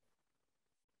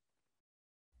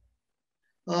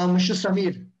 Mr.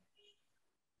 Samir,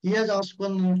 he has asked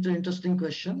one interesting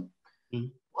question.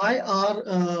 Why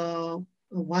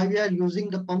we are using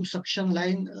the pump suction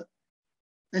line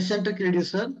eccentric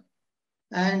reducer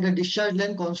and the discharge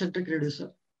line concentric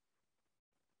reducer?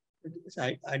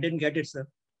 I didn't get it, sir.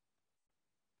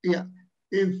 Yeah.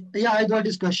 I got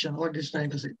his question, what he's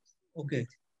trying to say. Okay.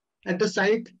 At the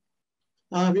site,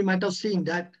 we might have seen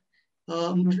that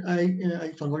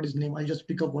I forgot his name. I just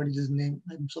pick up what is his name.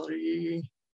 I'm sorry.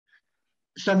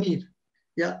 Samir.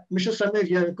 Yeah, Mr. Samir,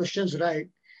 your question's right.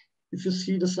 If you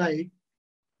see the site,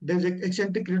 there's an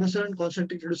eccentric reducer and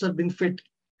concentric reducer being fit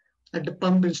at the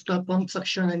pump install, pump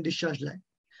suction and discharge line.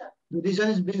 The reason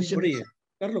is being simple.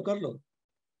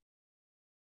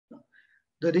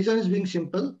 The reason is being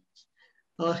simple.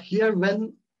 Here,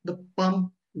 when the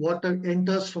pump water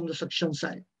enters from the suction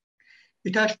side,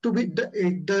 it has to be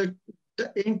the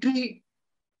entry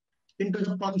into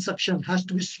the pump suction has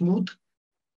to be smooth,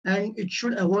 and it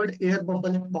should avoid air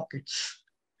bubble in pockets.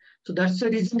 So that's the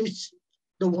reason it's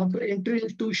the water entry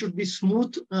should be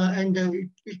smooth, and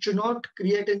it should not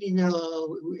create any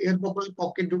air bubble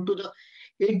pocket due to the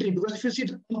entry. Because if you see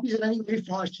the pump is running very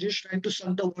fast, just trying to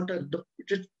suck the water,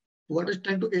 water is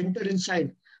trying to enter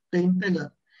inside the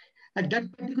impeller. At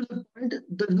that particular point,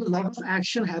 there's a lot of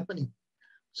action happening.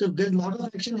 So there's a lot of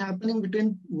action happening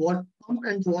between water pump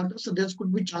and water. So there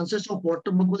could be chances of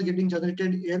water bubble getting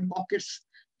generated, air pockets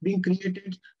being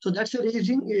created. So that's the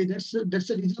reason. That's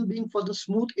the reason being for the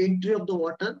smooth entry of the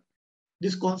water.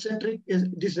 This concentric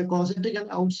is a concentric, and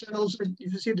outside also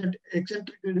if you see that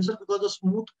eccentric reducer because the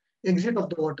smooth exit of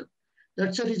the water.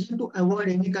 That's the reason to avoid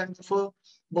any kind of a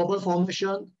bubble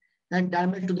formation and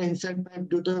damage to the inside pipe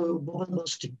due to bubble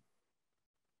bursting.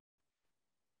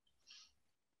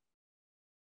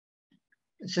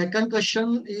 Second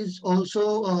question is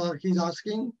also he's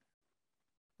asking,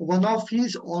 one of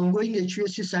his ongoing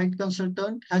HVAC site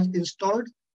consultant has installed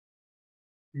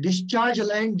discharge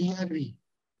line DRV.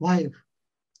 Why?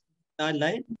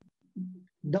 Line?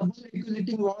 Double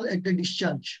regulating wall at the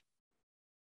discharge.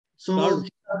 So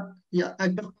yeah,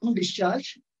 at the pump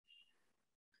discharge,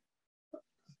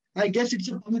 I guess it's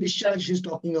a pump discharge he's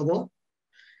talking about.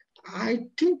 I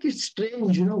think it's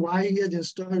strange, why he has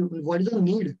installed, what is the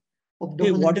need?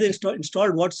 What is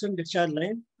installed? What's in discharge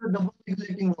line? The double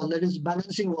regulating wall, that is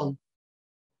balancing wall.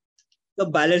 The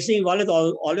balancing wall is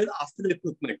always after the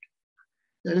equipment.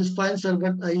 That is fine, sir,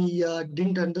 but I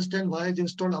didn't understand why it's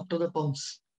installed after the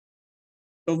pumps.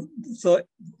 So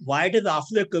why it is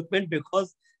after the equipment?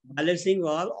 Because balancing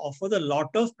valve offers a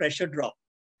lot of pressure drop.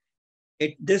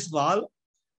 This valve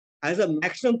has a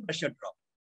maximum pressure drop.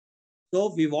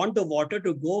 So we want the water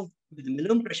to go with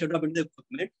minimum pressure drop into the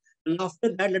equipment, and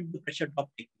after that, let the pressure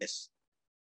drop take place.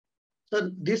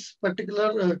 So this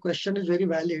particular question is very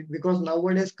valid because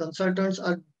nowadays consultants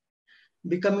are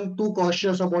becoming too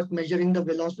cautious about measuring the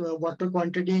velocity, water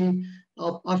quantity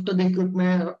after the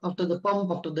equipment, after the pump,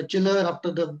 after the chiller,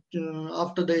 after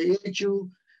the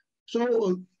AHU.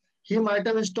 So he might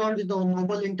have installed with the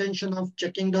noble intention of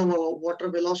checking the water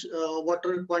velocity,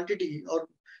 water quantity or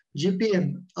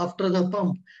GPM after the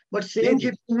pump, but same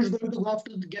GPM is going to go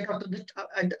after the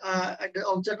at the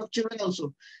outset of chiller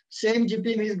also. Same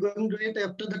GPM is going to get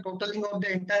after the totaling of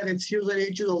the entire HCUs or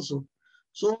AHUs also.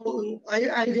 So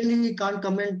I really can't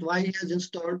comment why he has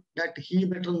installed that. He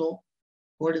better know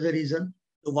what is the reason.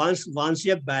 So once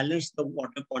you have balanced the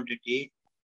water quantity,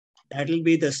 that will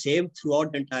be the same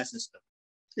throughout the entire system.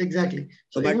 Exactly.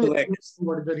 So anyway,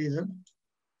 what is the reason?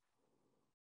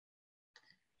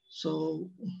 So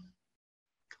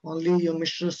only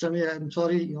Mr. Samir, I'm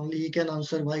sorry, only he can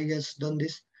answer why he has done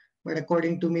this. But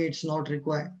according to me, it's not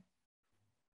required.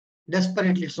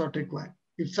 Desperately, it's not required.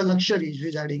 It's a luxury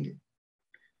he's adding it.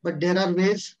 But there are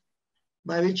ways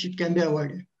by which it can be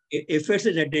avoided. If it's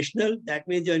an additional, that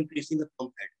means you're increasing the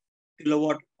pump head.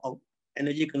 Kilowatt of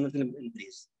energy conversion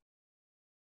increase.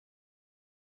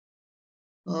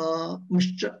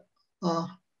 Mr.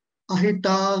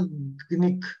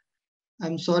 Ahitagnik,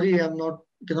 I'm sorry,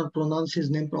 cannot pronounce his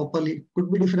name properly.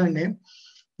 Could be different name,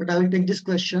 but I will take this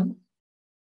question.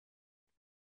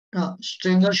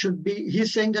 Strainer should be,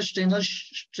 he's saying that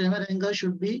strainer angle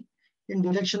should be in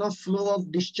direction of flow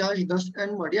of discharge, dust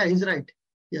and mud. Yeah, he's right.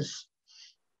 Yes.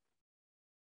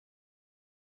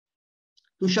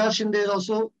 Tushar Shinde is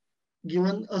also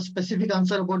given a specific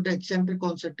answer about the eccentric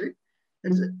concentric.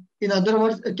 In other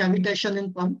words, a cavitation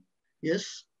in pump.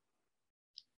 Yes.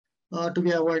 To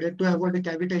be avoided, to avoid the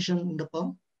cavitation in the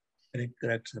pump.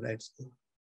 Correct. Right.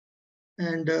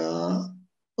 And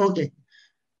okay.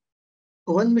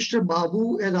 When Mr.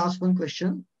 Babu has asked one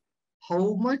question,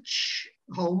 how much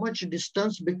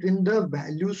distance between the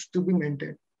values to be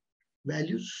maintained?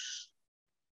 Values?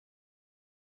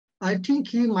 I think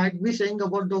he might be saying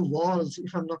about the walls,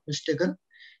 if I'm not mistaken,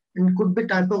 and could be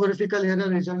typographical error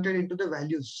resulted into the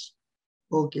values.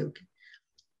 Okay.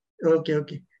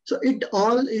 So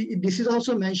this is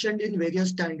also mentioned in various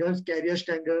standards, carrier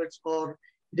standards, or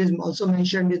it is also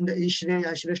mentioned in the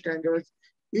ASHRAE standards.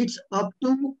 It's up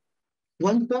to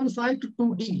 1.5 to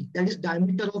 2D, that is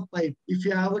diameter of pipe. If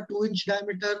you have a 2-inch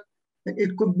diameter, then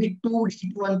it could be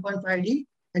 2D to 1.5D,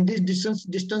 and these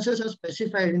distances are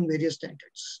specified in various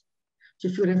standards. So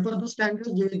if you refer to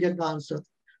standards, you will get the answer.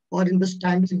 Or in the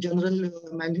standard general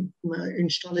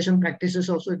installation practices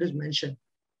also it is mentioned.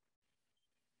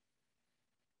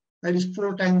 That is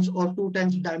 4 times or 2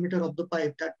 times the diameter of the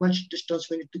pipe. That much distance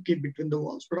we need to keep between the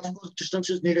walls. But of course, distance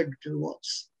is needed between the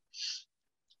walls.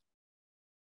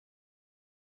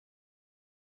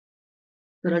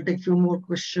 So I'll take a few more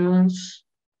questions.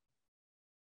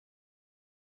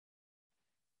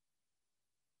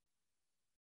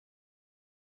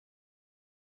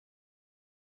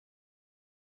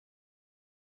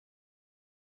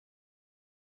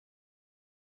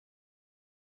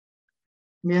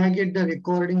 May I get the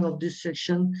recording of this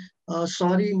section?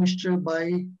 Sorry, Mr.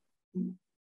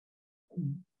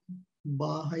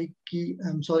 Bahaiki.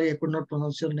 I'm sorry, I could not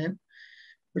pronounce your name.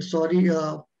 But sorry,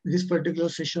 this particular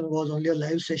session was only a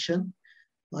live session.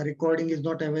 Recording is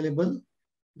not available.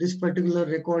 This particular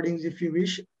recordings, if you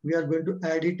wish, we are going to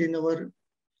add it in our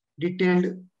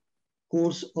detailed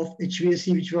course of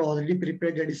HVAC, which we are already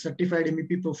prepared. That is Certified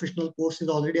MEP Professional course is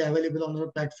already available on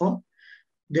our platform.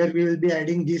 There we will be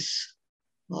adding this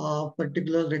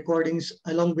particular recordings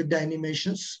along with the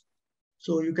animations.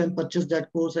 So you can purchase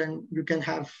that course and you can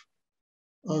have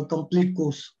a complete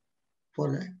course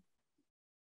for that.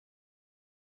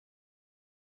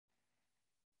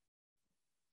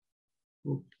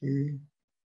 Okay.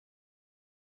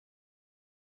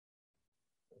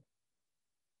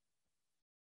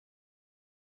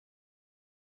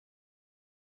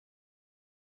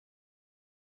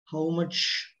 How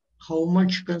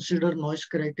much consider noise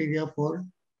criteria for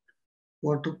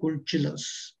water-cooled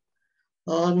chillers?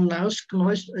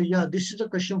 Noise, yeah, this is a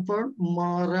question for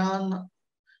Maran,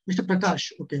 Mr.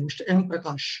 Prakash. Okay, Mr. M.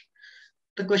 Prakash.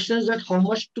 The question is that how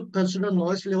much to consider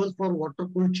noise level for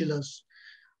water-cooled chillers?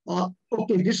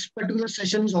 Okay, this particular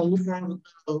session is only for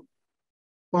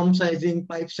pump sizing,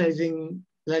 pipe sizing,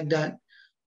 like that.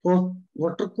 For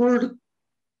water-cooled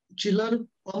chiller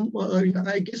pump,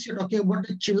 I guess you're talking about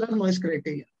the chiller noise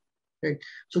criteria, right?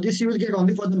 So this you will get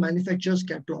only for the manufacturer's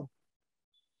catalog.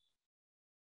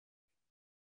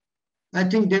 I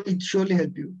think they will surely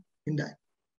help you in that.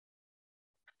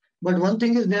 But one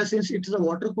thing is there, since it is a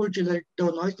water-cooled chiller, the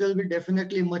noise will be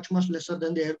definitely much lesser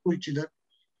than the air-cooled chiller,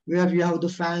 where we have the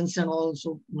fans and all,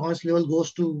 so noise level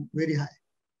goes to very high.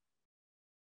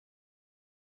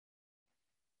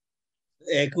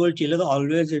 Air-cooled chiller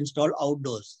always installed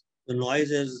outdoors. The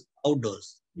noise is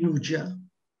outdoors. Huge, yeah.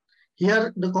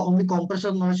 Here, the only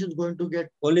compressor noise is going to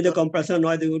get... Only the compressor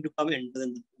noise is going to come into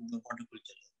the water-cooled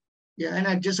chiller. Yeah, and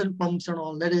adjacent pumps and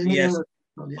all. That is yes,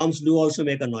 pumps do also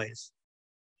make a noise.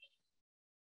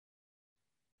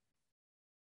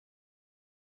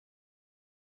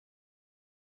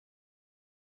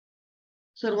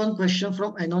 Sir, one question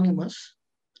from Anonymous.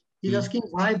 He's asking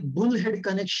why bullhead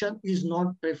connection is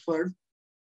not preferred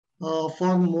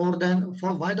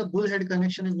why the bullhead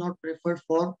connection is not preferred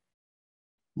for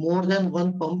more than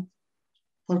one pump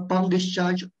for pump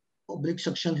discharge oblique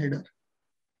suction header.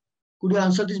 Could you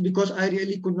answer this, because I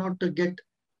really could not get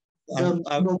the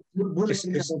bullhead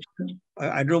connection.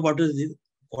 I don't know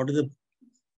what is the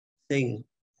thing.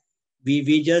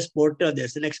 We just put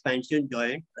there's an expansion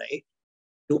joint, right,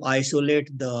 to isolate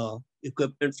the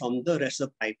equipment from the rest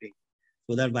of piping,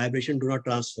 so that vibration do not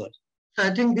transfer. So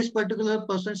I think this particular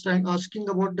person is asking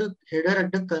about the header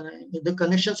at the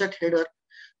connections at header,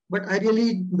 but I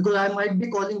really, because I might be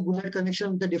calling bullet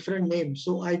connection with a different name,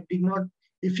 so I did not.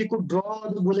 If you could draw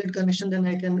the bullet connection, then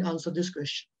I can answer this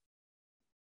question.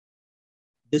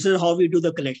 This is how we do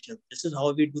the connection. This is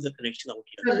how we do the connection out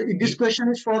here. This question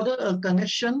is for the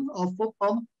connection of a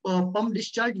pump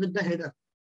discharge with the header.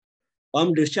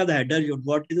 Pump discharge the header,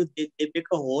 what they do, they make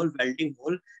a hole, welding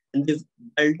hole, and they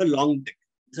weld a long bend.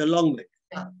 It's a long bend.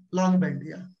 Yeah, long bend,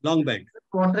 yeah. Long bend.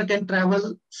 Water can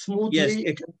travel smoothly. Yes,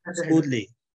 it smoothly.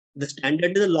 The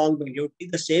standard is a long bend. You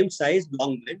take the same size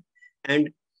long bend, and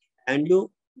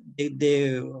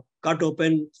they cut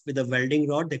open with a welding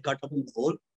rod. They cut open the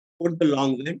hole, put the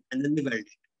long bend, and then they weld it.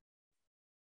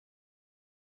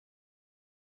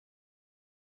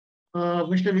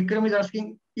 Mr. Vikram is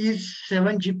asking, is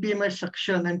 7 GPM at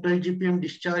suction and 12 GPM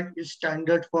discharge is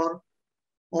standard for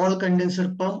all condenser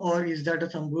pump, or is that a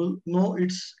thumb rule? No,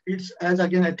 it's as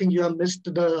again, I think you have missed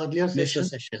the earlier session.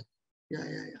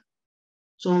 Yeah.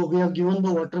 So we have given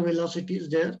the water velocities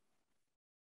there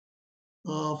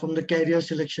from the carrier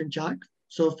selection chart.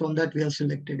 So from that we have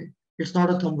selected it. It's not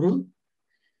a thumb rule.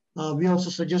 We also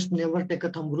suggest never take a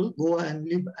thumb rule. Go and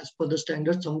live as per the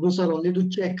standard. Thumb rules are only to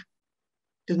check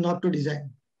It is not to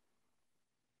design.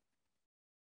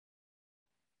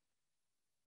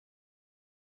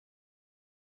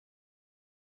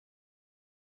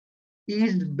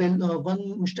 One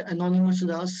Mr. Anonymous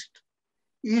asked,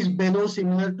 is bellow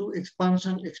similar to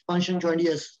expansion joint?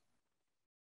 Yes.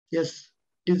 Yes,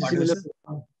 it is What is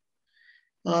similar.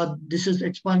 it? This is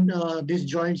these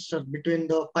joints are between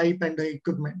the pipe and the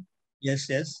equipment. Yes,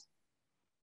 yes.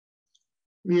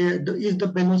 Is the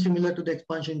bellow similar to the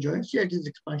expansion joints? Yeah, it is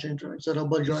expansion joints, a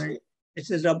rubber joint. It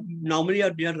is normally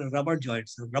they are rubber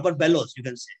joints, rubber bellows, you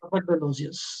can say. Rubber bellows,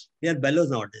 yes. They are bellows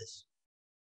nowadays.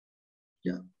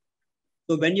 Yeah.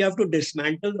 So when you have to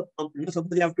dismantle the pump,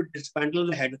 suppose you have to dismantle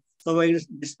the head, so when you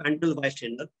dismantle the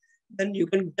strainer, then you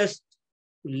can just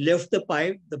lift the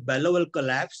pipe, the bellow will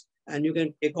collapse, and you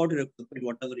can take out your equipment,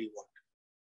 whatever you want.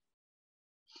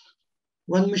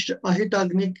 One Mr.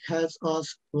 Ahitagnik has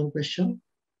asked one question.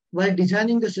 While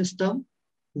designing the system,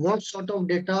 what sort of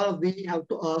data we have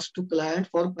to ask to client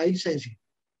for pipe sizing?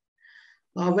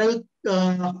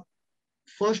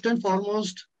 First and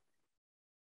foremost,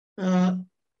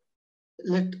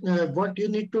 what you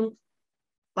need to,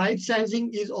 pipe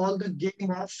sizing is all the game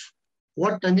of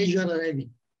what tonnage you are arriving.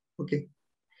 Okay.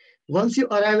 Once you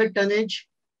arrive at tonnage,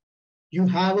 you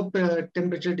have a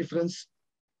temperature difference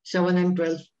 7 and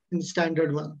 12 in the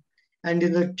standard one. And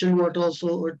in the chill water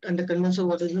also, and the condenser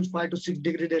water is 5 to 6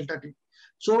 degree delta T.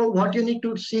 So what you need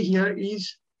to see here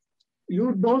is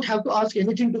you don't have to ask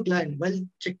anything to client while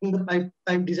checking the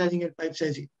pipe designing and pipe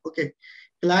sizing. Okay.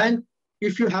 Client,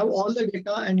 if you have all the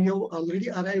data and you have already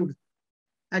arrived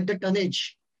at the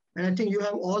tonnage, and I think you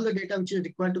have all the data which is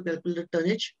required to calculate the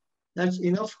tonnage, that's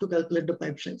enough to calculate the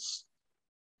pipe size.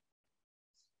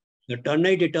 The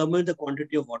tonnage determines the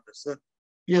quantity of water, sir.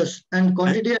 Yes, and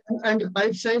quantity and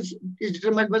pipe size is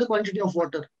determined by the quantity of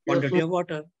water. Quantity of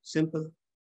water, simple.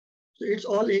 So it's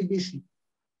all ABC.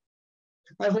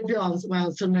 I hope you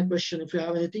answered my question. If you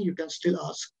have anything, you can still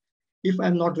ask if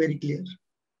I'm not very clear.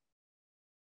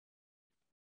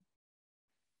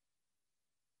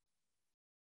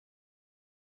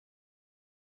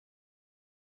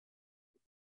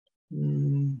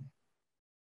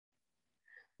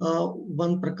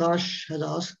 One Prakash has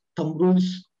asked, thumb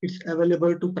rules, it's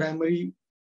available to primary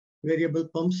variable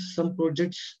pumps. Some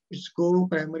projects, it's go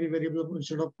primary variable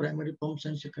instead of primary pumps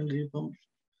and secondary pumps.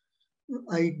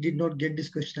 I did not get this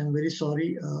question. I'm very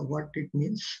sorry what it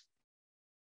means.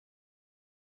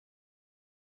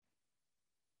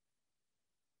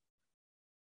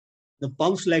 The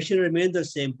pump selection remains the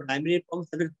same. Primary pumps,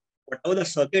 whatever the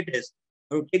circuit is,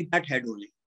 you take that head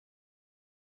only.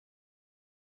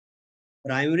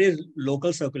 Primary is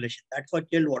local circulation. That's for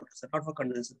chilled water, so not for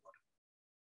condensed water.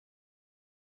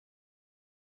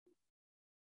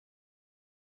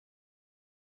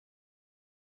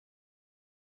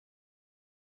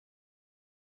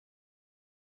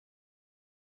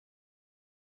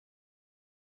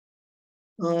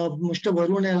 Mr.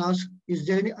 Varun asked, is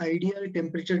there any ideal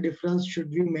temperature difference should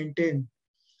we maintain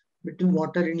between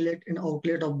water inlet and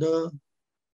outlet of the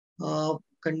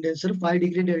condenser? 5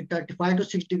 to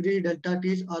 6 degree delta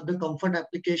T's are the comfort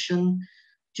application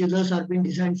chillers are being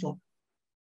designed for.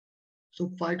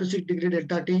 So 5 to 6 degree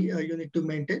delta T you need to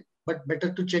maintain, but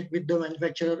better to check with the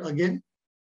manufacturer again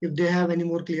if they have any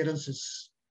more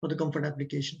clearances for the comfort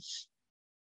applications.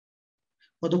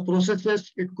 For the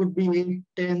processes, it could be 8,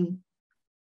 10,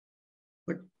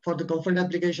 but for the comfort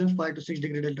applications, 5 to 6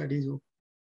 degree delta T is okay.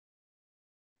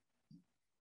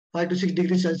 5 to 6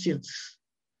 degrees Celsius.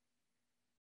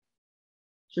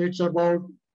 So it's about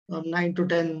 9 to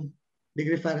 10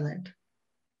 degree Fahrenheit.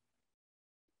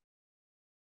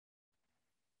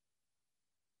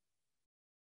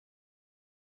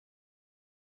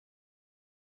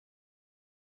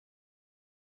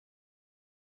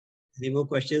 Any more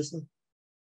questions, sir?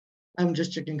 I'm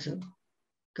just checking, sir.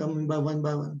 Coming by one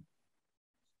by one.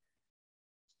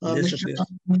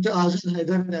 Mr. Azad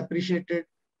Haider appreciated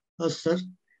us, sir.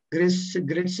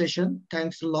 Great session.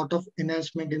 Thanks a lot of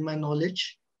enhancement in my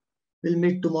knowledge. We'll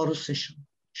meet tomorrow's session.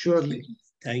 Surely.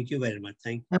 Thank you very much.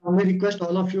 Thank you. I only request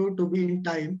all of you to be in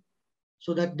time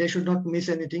so that they should not miss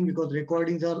anything because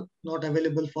recordings are not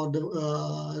available for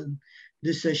the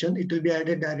this session. It will be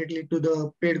added directly to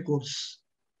the paid course.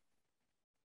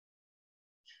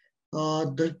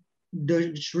 The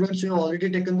students who have already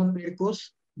taken the paid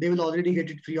course, they will already get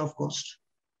it free of cost.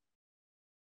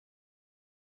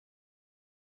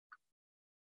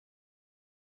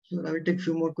 So I will take a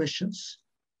few more questions.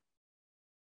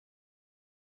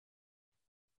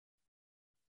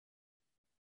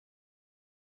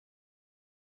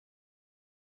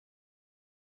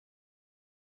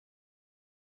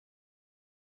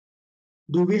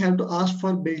 Do we have to ask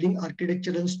for building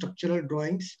architecture and structural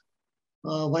drawings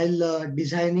while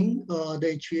designing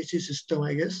the HVAC system,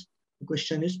 I guess? The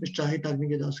question is, Mr. Ahit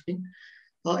Agnik is asking.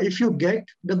 If you get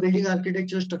the building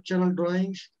architecture structural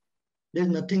drawings, there's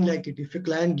nothing like it. If a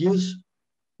client gives,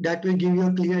 that will give you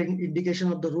a clear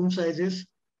indication of the room sizes,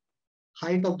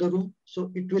 height of the room.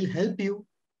 So it will help you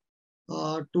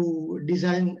to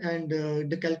design and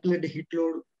calculate the heat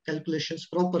load calculations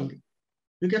properly.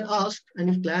 You can ask, and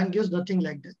if client gives, nothing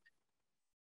like that.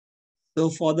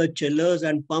 So for the chillers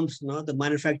and pumps, now the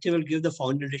manufacturer will give the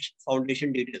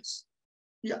foundation details.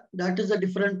 Yeah, that is a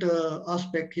different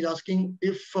aspect. He's asking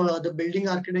if the building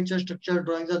architecture structure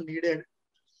drawings are needed.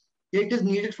 It is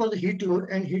needed for the heat load,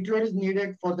 and heat load is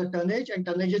needed for the tonnage, and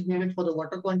tonnage is needed for the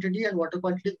water quantity, and water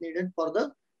quantity is needed for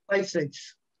the pipe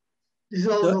size. This is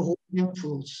all the whole new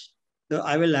rules. So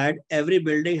I will add, every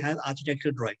building has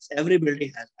architectural drawings. Every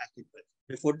building has architectural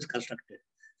before it's constructed.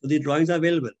 So the drawings are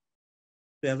available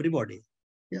to everybody.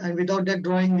 Yeah, and without that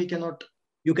drawing, we cannot.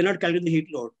 You cannot calculate the heat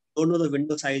load. You don't know the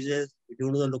window sizes. You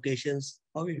don't know the locations.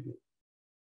 How will you do?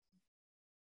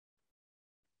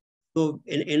 So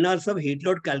in our sub heat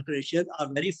load calculation, our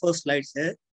very first slide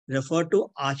says refer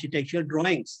to architectural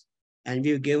drawings, and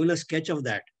we've given a sketch of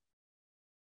that.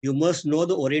 You must know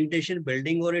the orientation,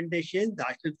 building orientation, the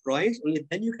architectural drawings. Only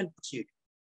then you can proceed.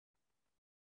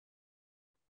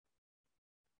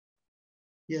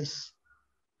 Yes.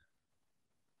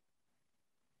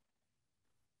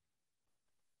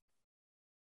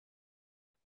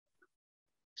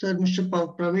 Sir, Mr.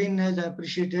 Praveen has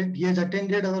appreciated. He has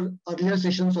attended our earlier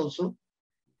sessions also,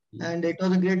 and it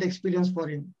was a great experience for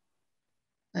him.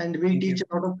 And we teach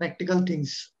a lot of practical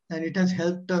things, and it has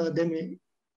helped them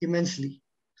immensely.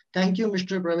 Thank you,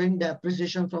 Mr. Praveen. The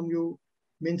appreciation from you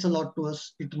means a lot to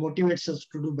us. It motivates us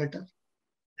to do better.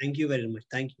 Thank you very much.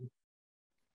 Thank you.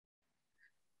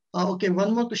 Okay,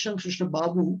 one more question, Mr.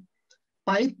 Babu.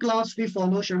 Pipe class, we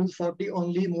follow schedule 40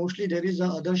 only. Mostly there is a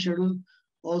other schedule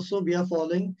also we are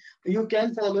following. You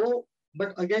can follow,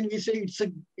 but again, we say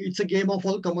it's a game of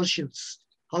all commercials.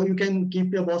 How you can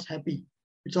keep your boss happy.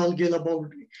 It's all game about.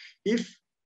 If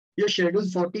your schedule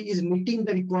 40 is meeting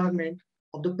the requirement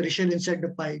of the pressure inside the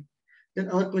pipe, then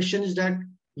our question is that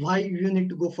why you need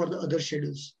to go for the other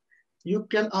schedules? You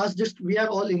can ask this, we are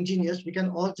all engineers, we can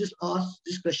all just ask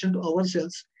this question to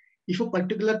ourselves. If a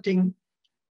particular thing,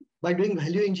 by doing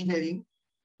value engineering,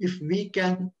 if we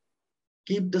can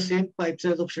keep the same pipe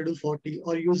size of schedule 40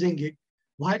 or using it,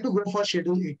 why to go for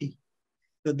schedule 80?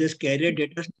 So this carrier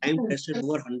data is time tested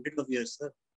over hundreds of years,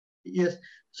 sir. Yes.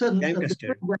 So time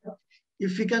tested.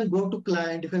 If we can go to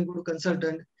client, if you can go to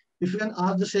consultant, if you can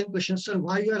ask the same question, sir,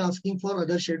 why you are asking for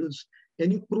other schedules?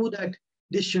 Can you prove that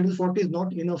this schedule 40 is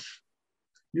not enough?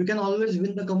 You can always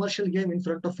win the commercial game in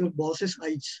front of your boss's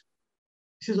eyes.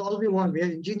 This is all we want. We are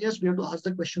engineers. We have to ask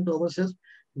the question to ourselves,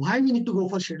 why we need to go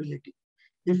for schedule 80?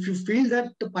 If you feel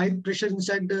that the pipe pressure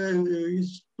inside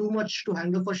is too much to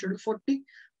handle for schedule 40,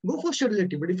 go for schedule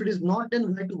 80. But if it is not,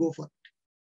 then why to go for it?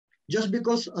 Just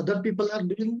because other people are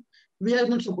doing, we are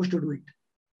not supposed to do it.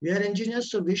 We are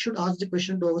engineers, so we should ask the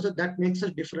question to ourselves that makes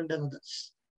us different than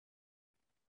others.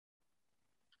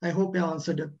 I hope I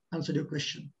answered your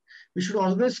question. We should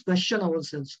always question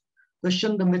ourselves,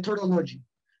 question the methodology,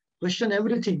 question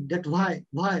everything, that why?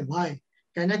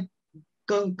 Can I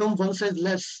come one size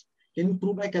less? Can you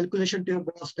prove by calculation to your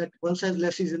boss that one size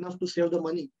less is enough to save the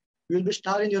money? You will be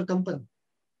star in your company.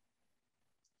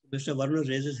 Mr. Varun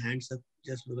raised his hand, sir.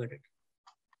 Just look at it.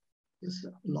 Yes,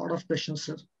 a lot of questions,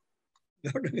 sir.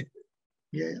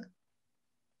 Yeah.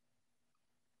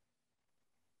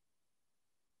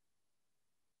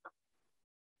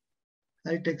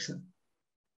 I'll take, sir.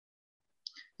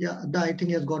 Yeah, I think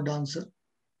he has got the answer.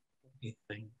 Okay,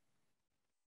 fine.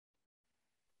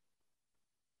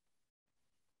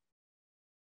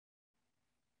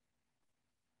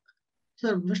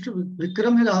 Sir, Mr.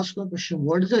 Vikram has asked a question.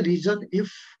 What is the reason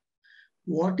if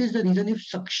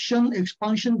suction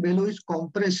expansion bellow is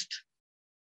compressed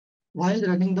while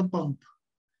running the pump?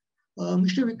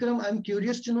 Mr. Vikram, I'm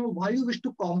curious to know why you wish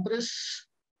to compress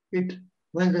it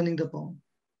while running the pump.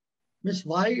 Means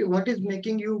what is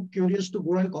making you curious to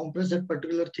go and compress that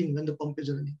particular thing when the pump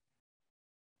is running?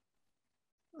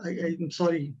 I'm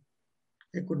sorry,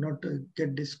 I could not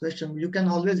get this question. You can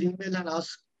always email and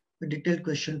ask a detailed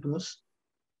question to us.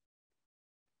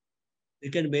 You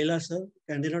can mail us, sir.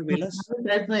 Can they not mail us?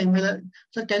 Type my email.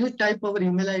 So can you type our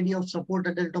email ID of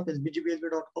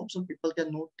support@sbgbsb.com so people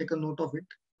can take a note of it?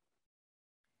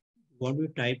 Want me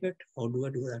to type it? How do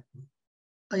I do that?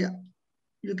 Yeah,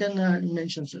 you can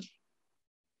mention, sir.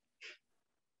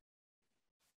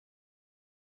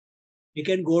 You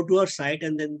can go to our site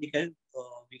and then we can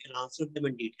we can answer them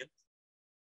in detail.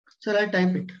 Sir, I'll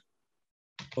type it.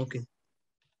 Okay.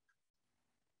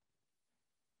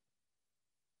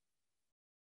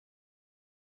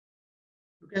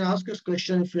 You can ask us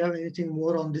questions if you have anything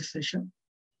more on this session.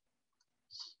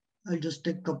 I'll just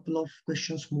take a couple of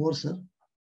questions more, sir.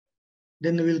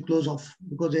 Then we will close off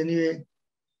because anyway,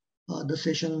 the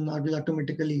session will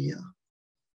automatically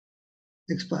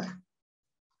expire.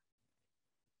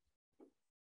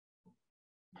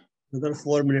 Another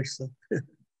 4 minutes, sir.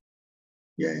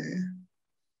 Yeah.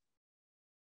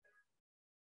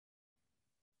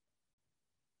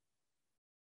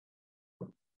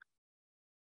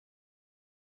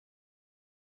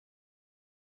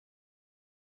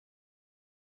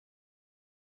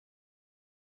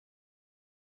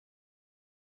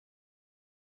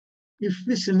 If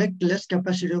we select less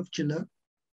capacity of chiller,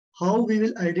 how we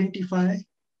will identify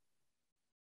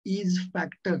ease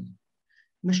factor?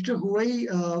 Mr.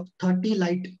 Huawei 30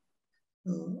 light,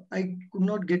 I could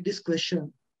not get this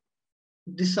question.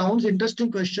 This sounds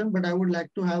interesting question, but I would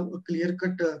like to have a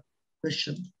clear-cut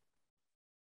question.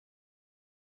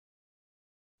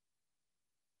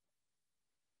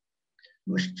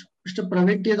 Mr.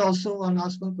 Praveen is also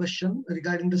asked one question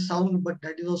regarding the sound, but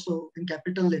that is also in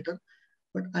capital letter.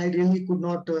 But I really could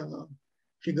not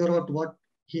figure out what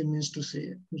he means to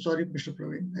say. I'm sorry, Mr.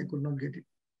 Praveen, I could not get it.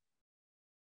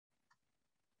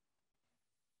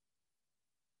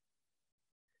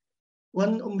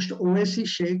 One Mr. OAC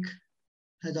Sheikh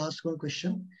has asked one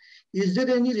question. Is there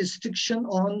any restriction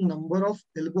on number of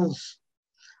elbows?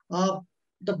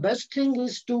 The best thing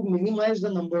is to minimize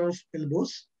the number of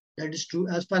elbows. That is true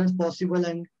as far as possible,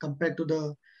 and compared to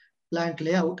the plant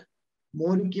layout.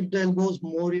 More you keep the elbows,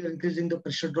 more you're increasing the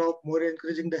pressure drop, more you're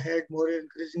increasing the head, more you're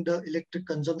increasing the electric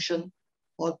consumption,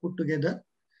 all put together.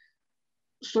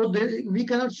 So we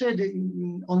cannot say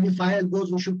only 5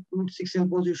 elbows we should put, 6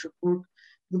 elbows you should put,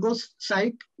 because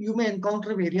site you may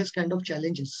encounter various kind of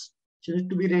challenges. So you need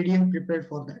to be ready and prepared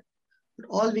for that. But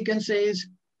all we can say is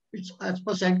it's as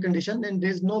per site condition, and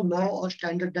there's no law or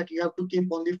standard that you have to keep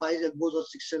only 5 elbows or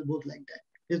 6 elbows like that.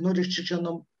 There's no restriction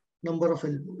on number of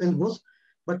elbows.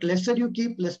 But lesser you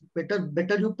keep,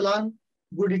 better you plan,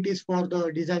 good it is for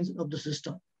the design of the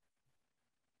system.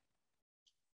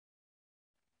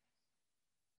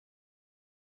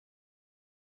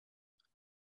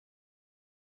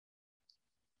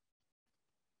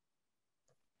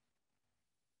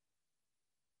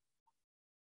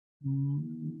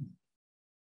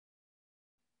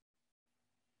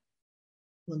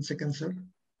 One second, sir.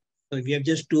 So if we have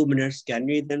just 2 minutes, can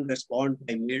we then respond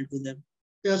by mail to them?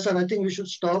 Yes, sir. I think we should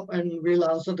stop and we'll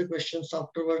answer the questions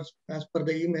afterwards as per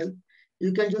the email.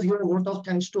 You can just give a vote of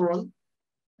thanks to all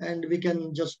and we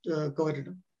can just cover it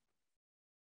up.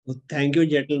 Well, thank you,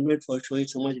 gentlemen, for showing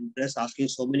so much interest, asking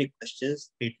so many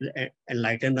questions. It will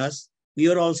enlighten us. We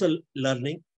are also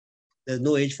learning. There's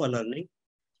no age for learning.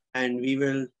 And we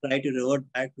will try to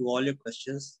revert back to all your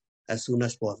questions as soon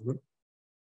as possible.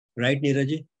 Right,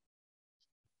 Neeraj?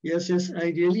 Yes. I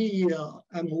really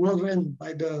am overwhelmed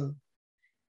by the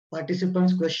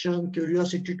participants' question,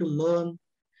 curiosity to learn.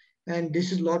 And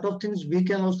this is a lot of things we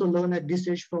can also learn at this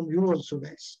age from you also,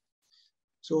 guys.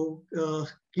 So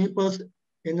keep us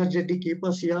energetic, keep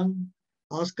us young,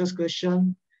 ask us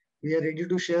questions. We are ready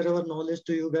to share our knowledge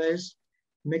to you guys,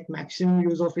 make maximum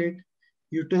use of it,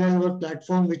 utilize our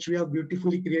platform, which we have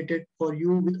beautifully created for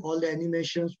you with all the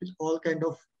animations, with all kind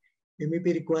of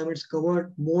MEP requirements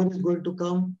covered. More is going to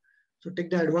come. So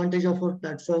take the advantage of our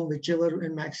platform, whichever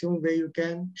and maximum way you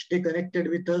can. Stay connected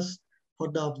with us for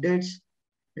the updates,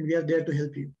 and we are there to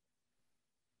help you.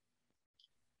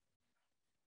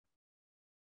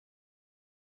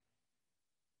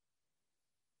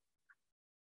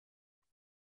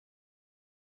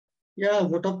 Yeah,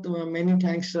 vote of many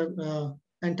thanks, sir.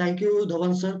 And thank you,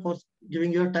 Dhawan, sir, for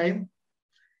giving your time.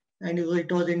 And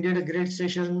it was indeed a great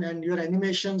session, and your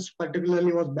animations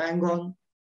particularly was bang on,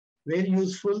 very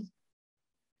useful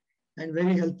and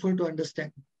very helpful to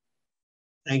understand.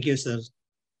 Thank you, sir.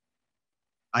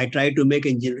 I try to make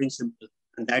engineering simple,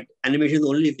 and that animation is the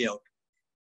only way out.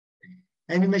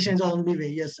 Animation is the only way.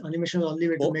 Yes, animation is the only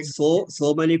way to make.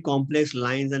 So many complex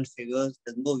lines and figures.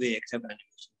 There's no way except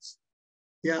animations.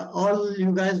 Yeah, all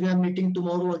you guys, we are meeting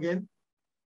tomorrow again.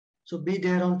 So be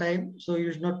there on time so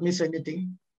you should not miss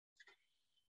anything.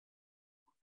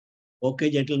 Okay,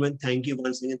 gentlemen. Thank you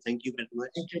once again. Thank you very much.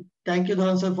 Thank you,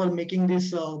 Dhawan, sir, for making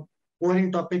this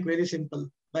boring topic very simple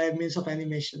by means of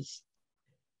animations.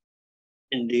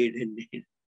 Indeed.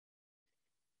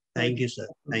 Thank you, sir.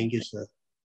 Thank you, sir.